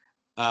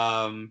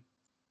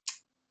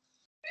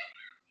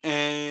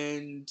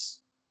 And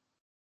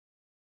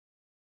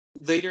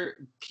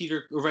later,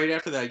 right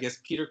after that, I guess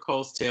Peter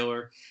calls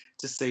Taylor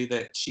to say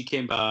that she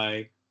came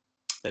by,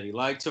 that he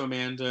lied to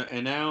Amanda,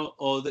 and now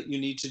all that you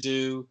need to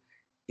do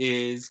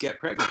is get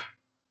pregnant.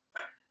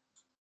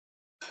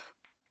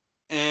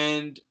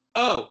 And,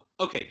 oh,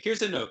 okay,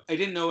 here's a note. I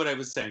didn't know what I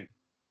was saying.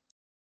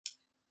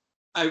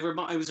 I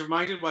was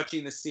reminded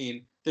watching the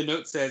scene, the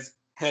note says,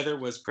 Heather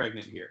was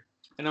pregnant here.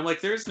 And I'm like,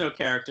 there's no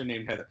character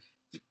named Heather.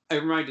 I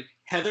reminded,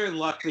 Heather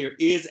Locklear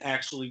is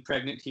actually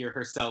pregnant here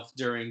herself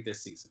during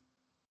this season.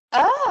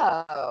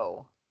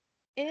 Oh,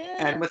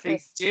 And what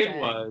they did interesting.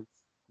 was,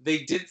 they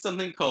did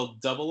something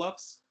called double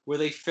ups, where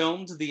they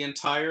filmed the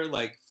entire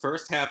like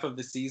first half of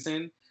the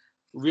season.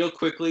 Real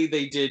quickly,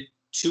 they did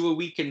 2 a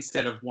week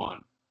instead of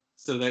 1,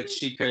 so that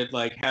she could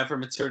like have her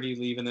maternity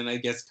leave and then I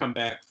guess come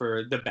back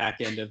for the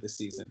back end of the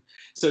season.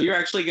 So you're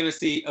actually going to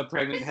see a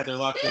pregnant Heather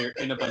Locklear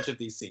in a bunch of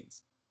these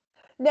scenes.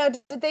 Now,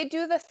 did they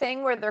do the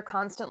thing where they're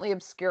constantly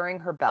obscuring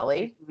her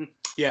belly?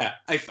 Yeah,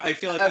 I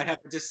feel like I have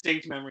a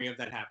distinct memory of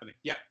that happening.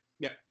 Yep.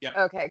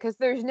 Okay, because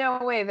there's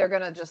no way they're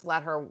gonna just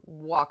let her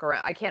walk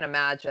around. I can't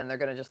imagine they're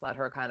gonna just let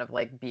her kind of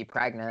like be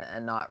pregnant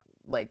and not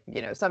like,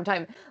 you know,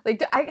 sometime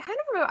like I kind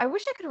of remember, I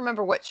wish I could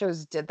remember what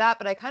shows did that,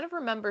 but I kind of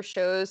remember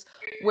shows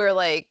where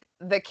like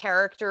the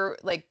character,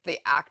 like the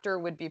actor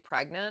would be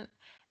pregnant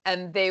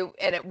and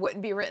it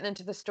wouldn't be written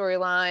into the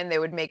storyline. They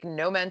would make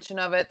no mention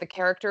of it. The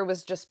character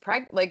was just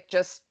pregnant,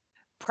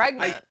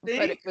 but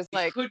it was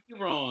like, could be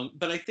wrong,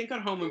 but I think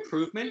on Home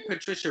Improvement,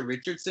 Patricia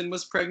Richardson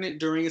was pregnant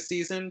during a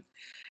season.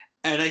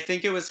 And I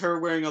think it was her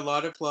wearing a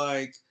lot of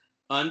like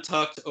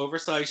untucked,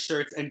 oversized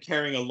shirts and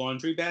carrying a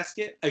laundry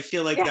basket. I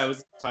feel like that was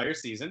the entire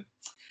season.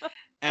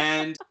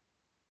 And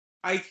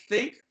I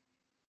think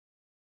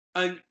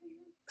on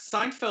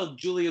Seinfeld,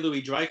 Julia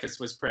Louis-Dreyfus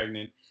was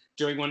pregnant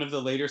during one of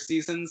the later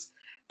seasons.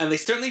 And they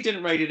certainly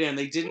didn't write it in.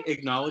 They didn't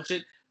acknowledge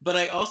it. But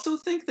I also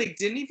think they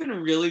didn't even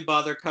really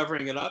bother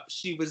covering it up.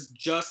 She was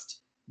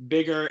just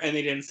bigger and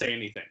they didn't say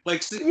anything.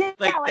 Like yeah,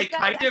 they like that,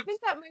 kind I of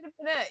think that might have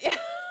been it. Yeah.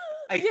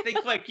 I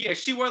think like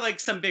she wore like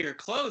some bigger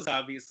clothes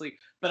obviously,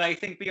 but I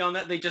think beyond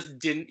that they just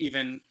didn't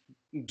even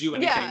do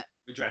anything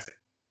to address it.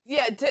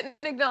 Yeah, didn't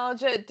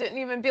acknowledge it, didn't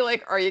even be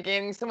like, "Are you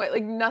gaining some weight?"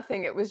 Like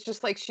nothing. It was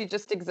just like she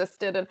just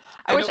existed, and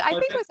And I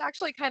think it was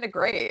actually kind of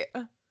great.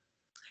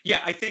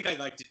 Yeah, I think I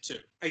liked it too.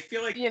 I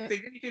feel like You they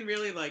didn't even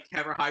really like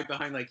have her hide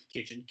behind like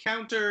kitchen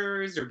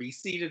counters or be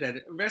seated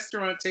at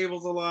restaurant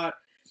tables a lot.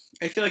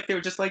 I feel like they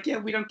were just like, yeah,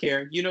 we don't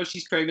care. You know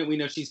she's pregnant. We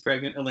know she's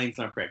pregnant. Elaine's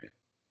not pregnant.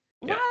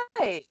 Yeah.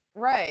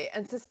 right,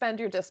 and suspend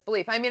your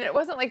disbelief. I mean, it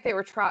wasn't like they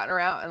were trotting her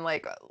out and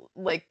like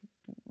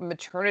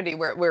maternity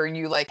where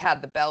you like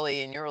had the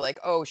belly and you were like,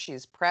 "Oh,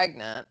 she's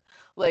pregnant."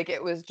 Like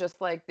it was just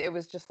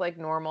like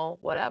normal,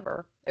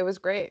 whatever. It was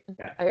great.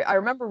 Yeah. I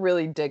remember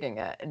really digging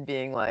it and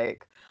being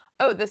like,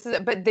 "Oh, this is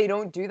it." But they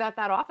don't do that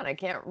often. I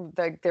can't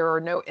like there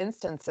are no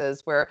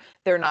instances where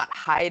they're not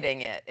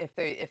hiding it. If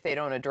they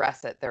don't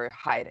address it, they're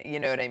hiding. You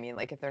know what I mean?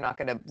 Like if they're not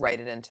going to write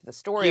it into the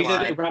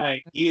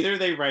storyline. Either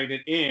they write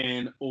it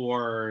in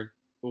or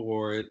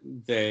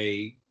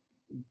they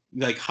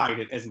like hide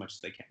it as much as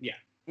they can. Yeah.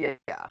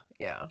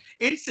 Yeah.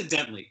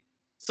 Incidentally,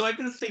 so I've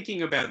been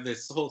thinking about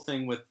this whole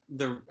thing with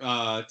the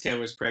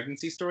Taylor's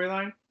pregnancy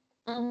storyline.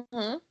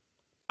 Mm-hmm.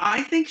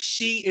 I think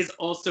she is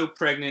also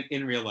pregnant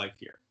in real life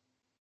here.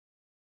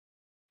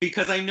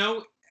 Because I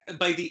know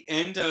by the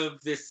end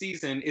of this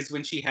season is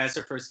when she has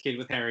her first kid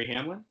with Harry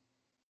Hamlin.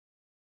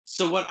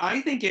 So what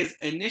I think is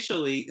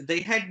initially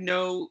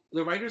the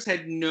writers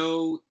had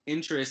no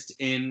interest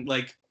in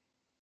like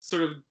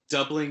sort of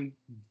doubling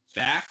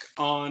back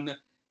on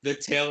the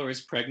Taylor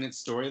is pregnant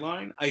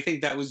storyline. I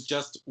think that was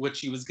just what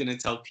she was going to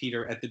tell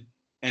Peter at the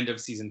end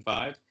of season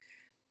 5.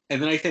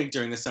 And then I think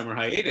during the summer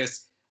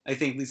hiatus, I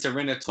think Lisa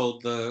Rinna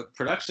told the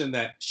production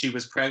that she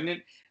was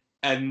pregnant,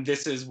 and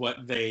this is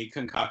what they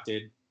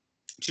concocted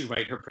to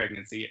write her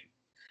pregnancy in.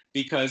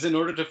 Because in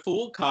order to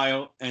fool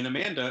Kyle and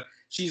Amanda,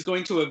 she's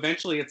going to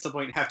eventually at some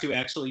point have to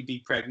actually be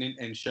pregnant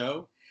and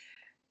show.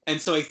 And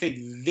so I think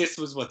this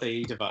was what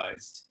they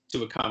devised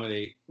to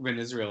accommodate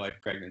Rinna's real life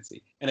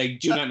pregnancy. And I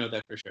do not know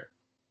that for sure.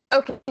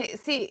 Okay,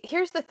 see,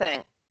 here's the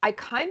thing. I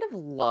kind of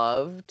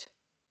loved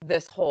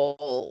this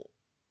whole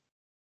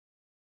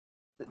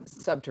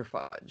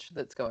subterfuge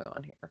that's going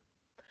on here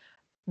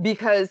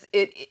because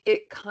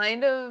it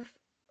kind of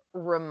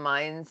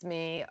reminds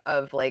me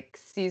of like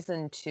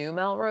season 2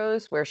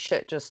 Melrose where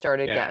shit just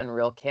started getting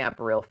real camp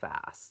real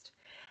fast.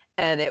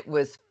 And it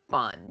was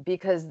fun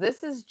because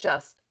this is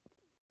just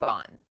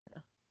fun.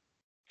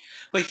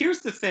 But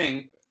here's the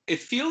thing. It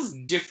feels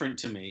different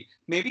to me.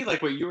 Maybe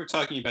like what you were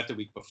talking about the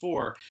week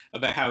before,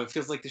 about how it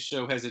feels like the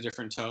show has a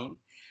different tone.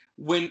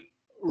 When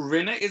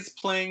Rinna is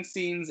playing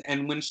scenes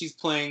and when she's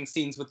playing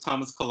scenes with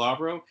Thomas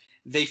Calabro,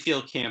 they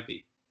feel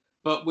campy.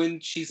 But when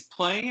she's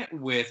playing it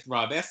with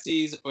Rob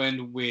Estes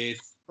and with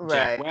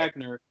Jack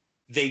Wagner,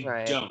 they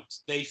don't.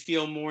 They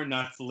feel more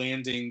Knots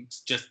Landing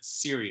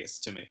just serious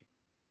to me.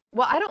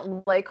 Well, I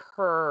don't like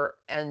her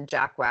and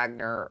Jack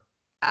Wagner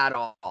at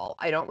all.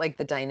 I don't like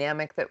the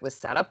dynamic that was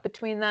set up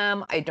between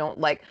them. I don't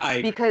like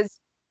because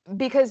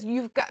because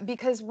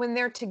when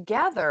they're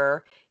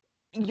together,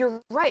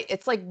 you're right.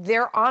 It's like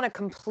they're on a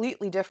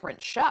completely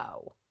different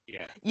show.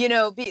 Yeah.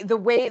 The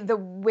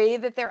way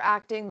that they're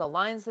acting, the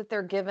lines that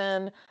they're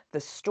given, the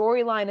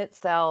storyline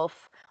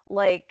itself,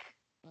 like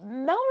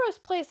Melrose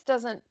Place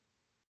doesn't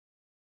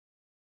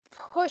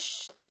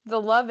push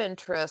the love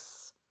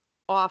interests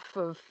off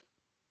of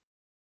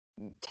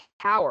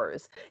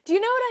towers. Do you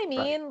know what I Right.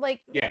 mean?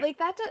 Like Yeah. like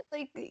that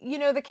like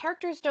the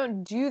characters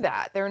don't do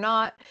that. They're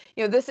not,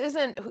 this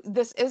isn't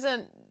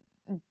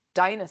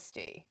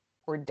Dynasty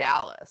or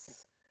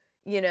Dallas.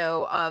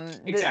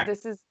 Exactly.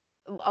 This is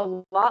a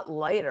lot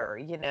lighter,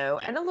 Yeah.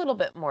 and a little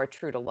bit more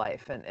true to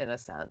life in a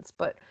sense.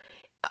 But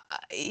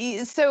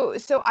so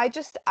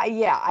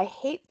I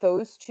hate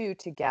those two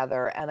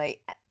together, and I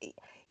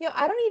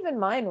don't even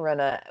mind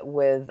Rinna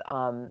with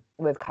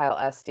Kyle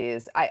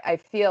Estes. I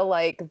feel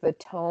like the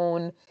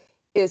tone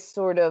is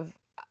sort of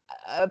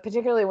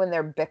particularly when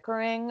they're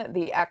bickering,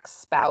 the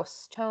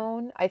ex-spouse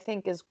tone I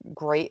think is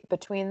great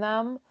between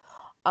them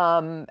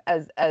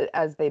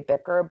as they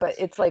bicker, but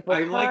it's like with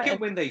I her like it and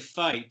when they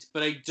fight,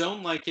 but I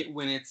don't like it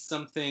when it's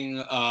something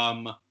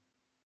like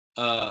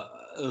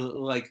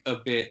a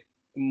bit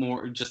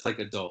more just like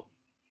adult.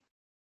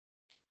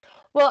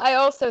 well, I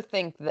also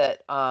think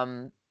that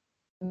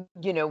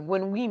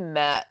when we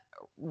met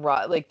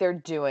Rob, like they're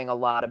doing a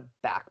lot of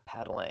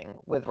backpedaling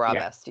with Rob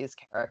Yeah. Estes'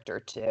 character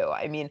too.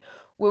 I mean,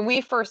 when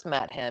we first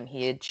met him,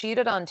 he had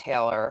cheated on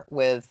Taylor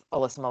with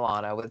Alyssa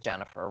Milano with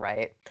Jennifer,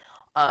 right?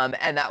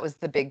 And that was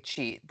the big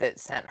cheat that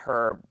sent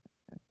her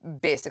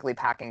basically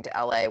packing to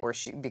LA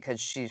because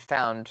she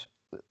found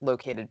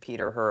located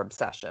Peter her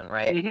obsession,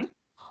 right? Mm-hmm.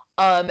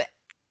 Um,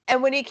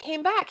 and when he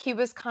came back, he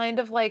was kind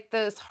of like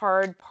this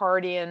hard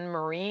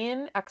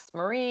partying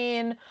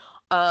ex-Marine.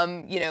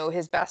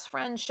 His best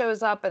friend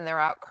shows up and they're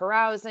out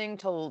carousing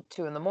till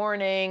 2 in the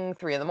morning,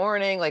 3 in the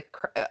morning, like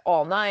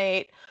all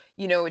night,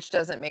 which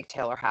doesn't make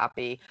Taylor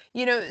happy.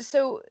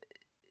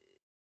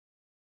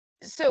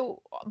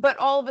 But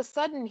all of a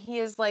sudden he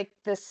is like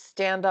this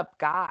stand-up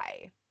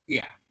guy,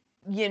 Yeah.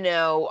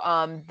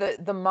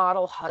 the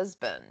model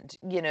husband,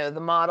 the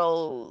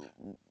model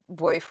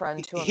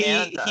boyfriend to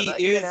Amanda,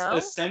 He is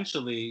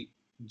essentially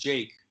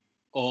Jake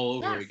all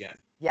over Yes. again.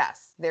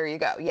 Yes, there you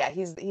go. Yeah,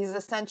 he's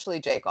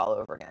essentially Jake all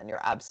over again. You're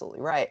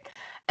absolutely right.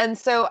 And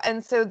so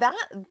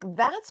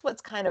that's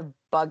what's kind of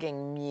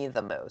bugging me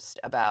the most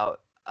about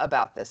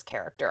this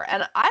character.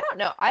 And I don't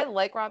know. I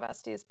like Rob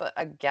Estes, but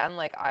again,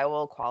 like I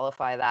will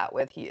qualify that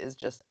with he is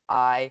just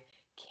eye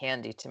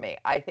candy to me.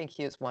 I think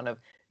he is one of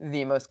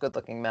the most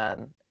good-looking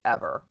men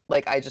ever.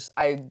 Like I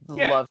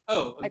Yeah. love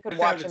Oh, I could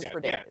without watch a him doubt. for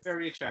Yeah, days.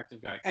 very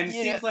attractive guy, and he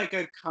You know, seems like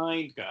a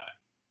kind guy.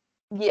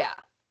 yeah.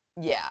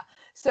 Yeah.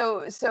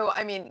 So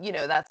I mean,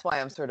 that's why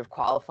I'm sort of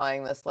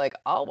qualifying this like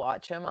I'll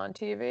watch him on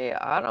TV.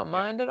 I don't Yeah.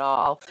 mind at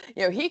all.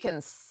 He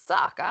can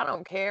suck. I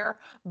don't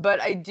care.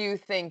 But I do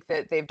think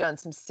that they've done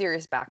some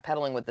serious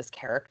backpedaling with this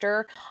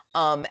character.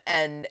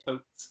 And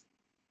Totes.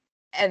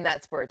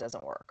 that's where it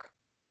doesn't work.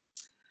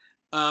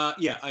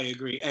 Yeah, I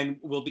agree, and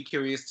we'll be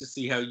curious to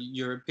see how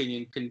your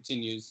opinion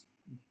continues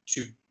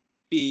to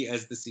be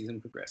as the season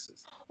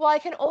progresses. Well, I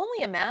can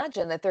only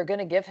imagine that they're going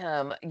to give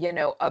him,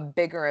 a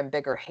bigger and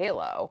bigger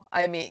halo.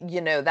 I mean,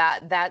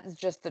 that's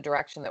just the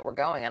direction that we're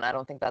going, and I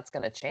don't think that's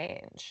going to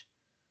change.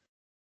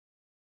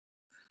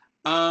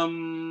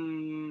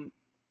 Um,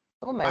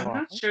 Oh, am I I'm wrong?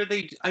 not sure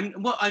they. I'm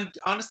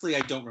honestly,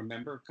 I don't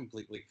remember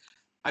completely.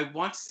 I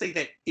want to say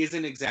that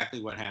isn't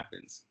exactly what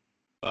happens,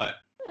 but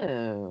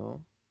Oh.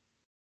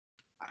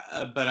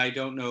 but I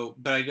don't know.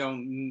 But I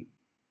don't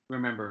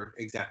remember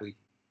exactly.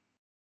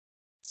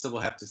 So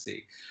we'll have to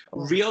see.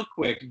 Oh. Real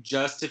quick,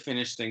 just to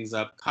finish things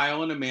up,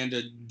 Kyle and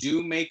Amanda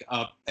do make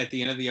up at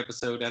the end of the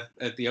episode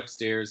at the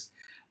upstairs,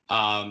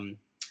 and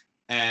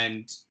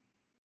and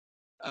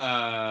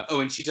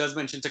she does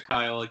mention to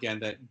Kyle again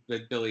that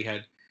Billy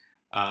had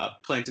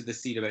planted the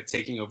seed about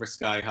taking over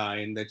Sky High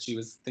and that she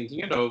was thinking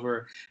it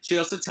over. She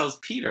also tells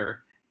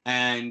Peter,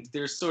 and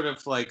there's sort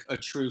of like a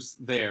truce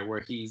there where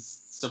he's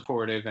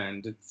supportive,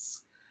 and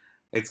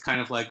it's kind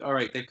of like, all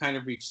right, they've kind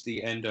of reached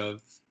the end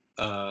of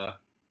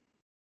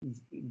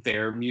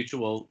their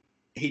mutual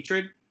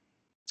hatred.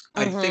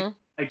 Mm-hmm.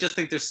 I just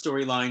think their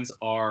storylines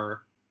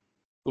are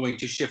going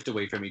to shift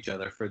away from each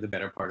other for the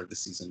better part of the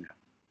season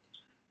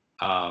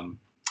now.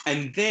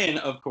 And then,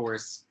 of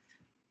course,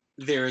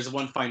 there is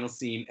one final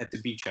scene at the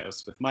beach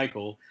house with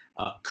Michael.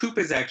 Coop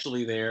is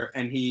actually there,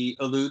 and he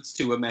alludes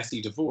to a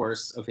messy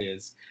divorce of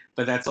his,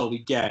 but that's all we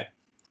get.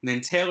 And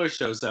then Taylor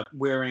shows up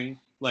wearing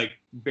like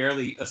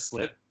barely a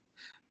slip.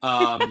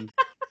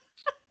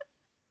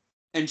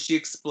 And she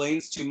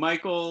explains to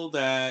Michael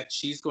that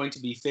she's going to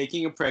be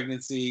faking a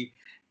pregnancy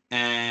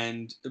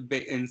and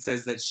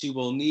says that she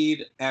will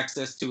need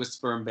access to a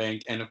sperm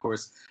bank and, of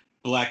course,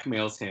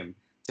 blackmails him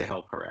to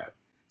help her out.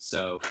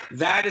 So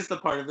that is the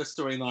part of the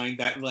storyline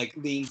that like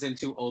leans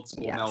into old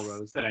school Yes.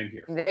 Melrose that I'm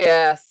here for.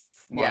 Yes.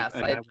 And Yes.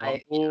 I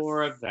want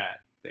more of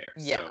that there.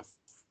 So Yes.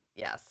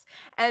 Yes.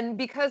 And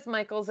because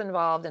Michael's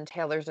involved and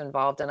Taylor's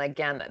involved, and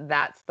again,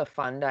 that's the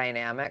fun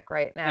dynamic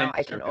right now, And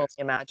I can only Kirkus.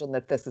 imagine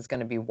that this is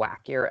going to be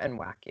wackier and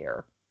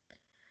wackier.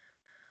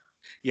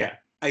 Yeah,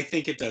 I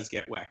think it does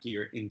get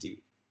wackier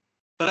indeed.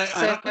 But I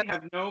So, honestly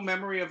have no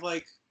memory of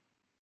like,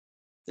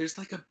 there's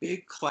like a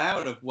big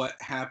cloud of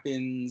what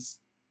happens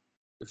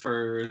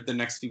for the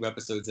next few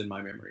episodes in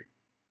my memory.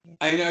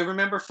 I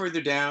remember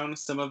further down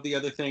some of the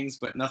other things,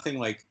 but nothing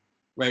like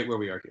right where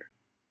we are here.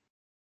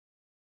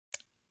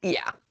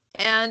 yeah.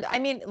 And I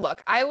mean,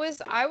 look, I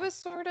was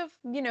sort of,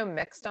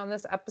 mixed on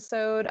this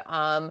episode.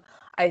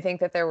 I think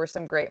that there were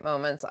some great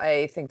moments.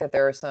 I think that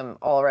there are some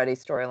already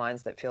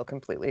storylines that feel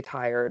completely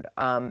tired.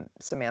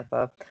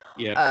 Samantha,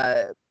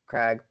 Yeah.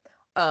 Craig.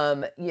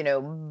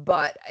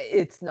 But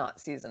it's not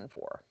season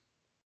 4.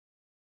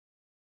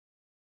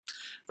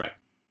 Right.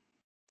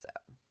 So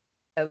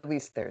at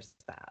least there's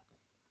that.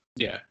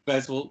 Yeah.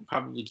 As we'll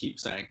probably keep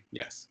saying,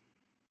 yes.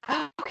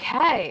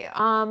 Okay.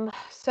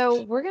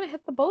 So we're gonna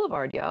hit the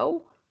boulevard,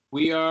 yo.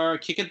 We are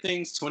kicking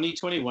things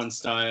 2021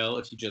 style.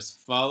 If you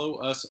just follow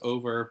us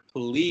over,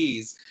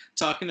 please,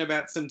 talking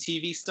about some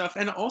TV stuff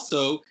and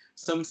also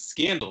some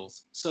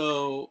scandals.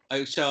 So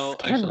I shall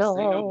say no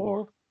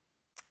more.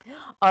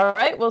 All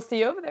right, we'll see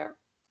you over there.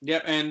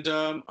 Yep,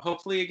 and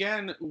hopefully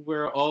again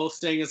we're all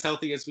staying as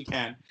healthy as we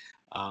can.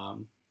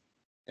 Um,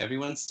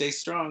 everyone stay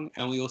strong,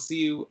 and we will see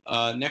you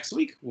next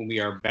week when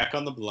we are back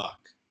on the block.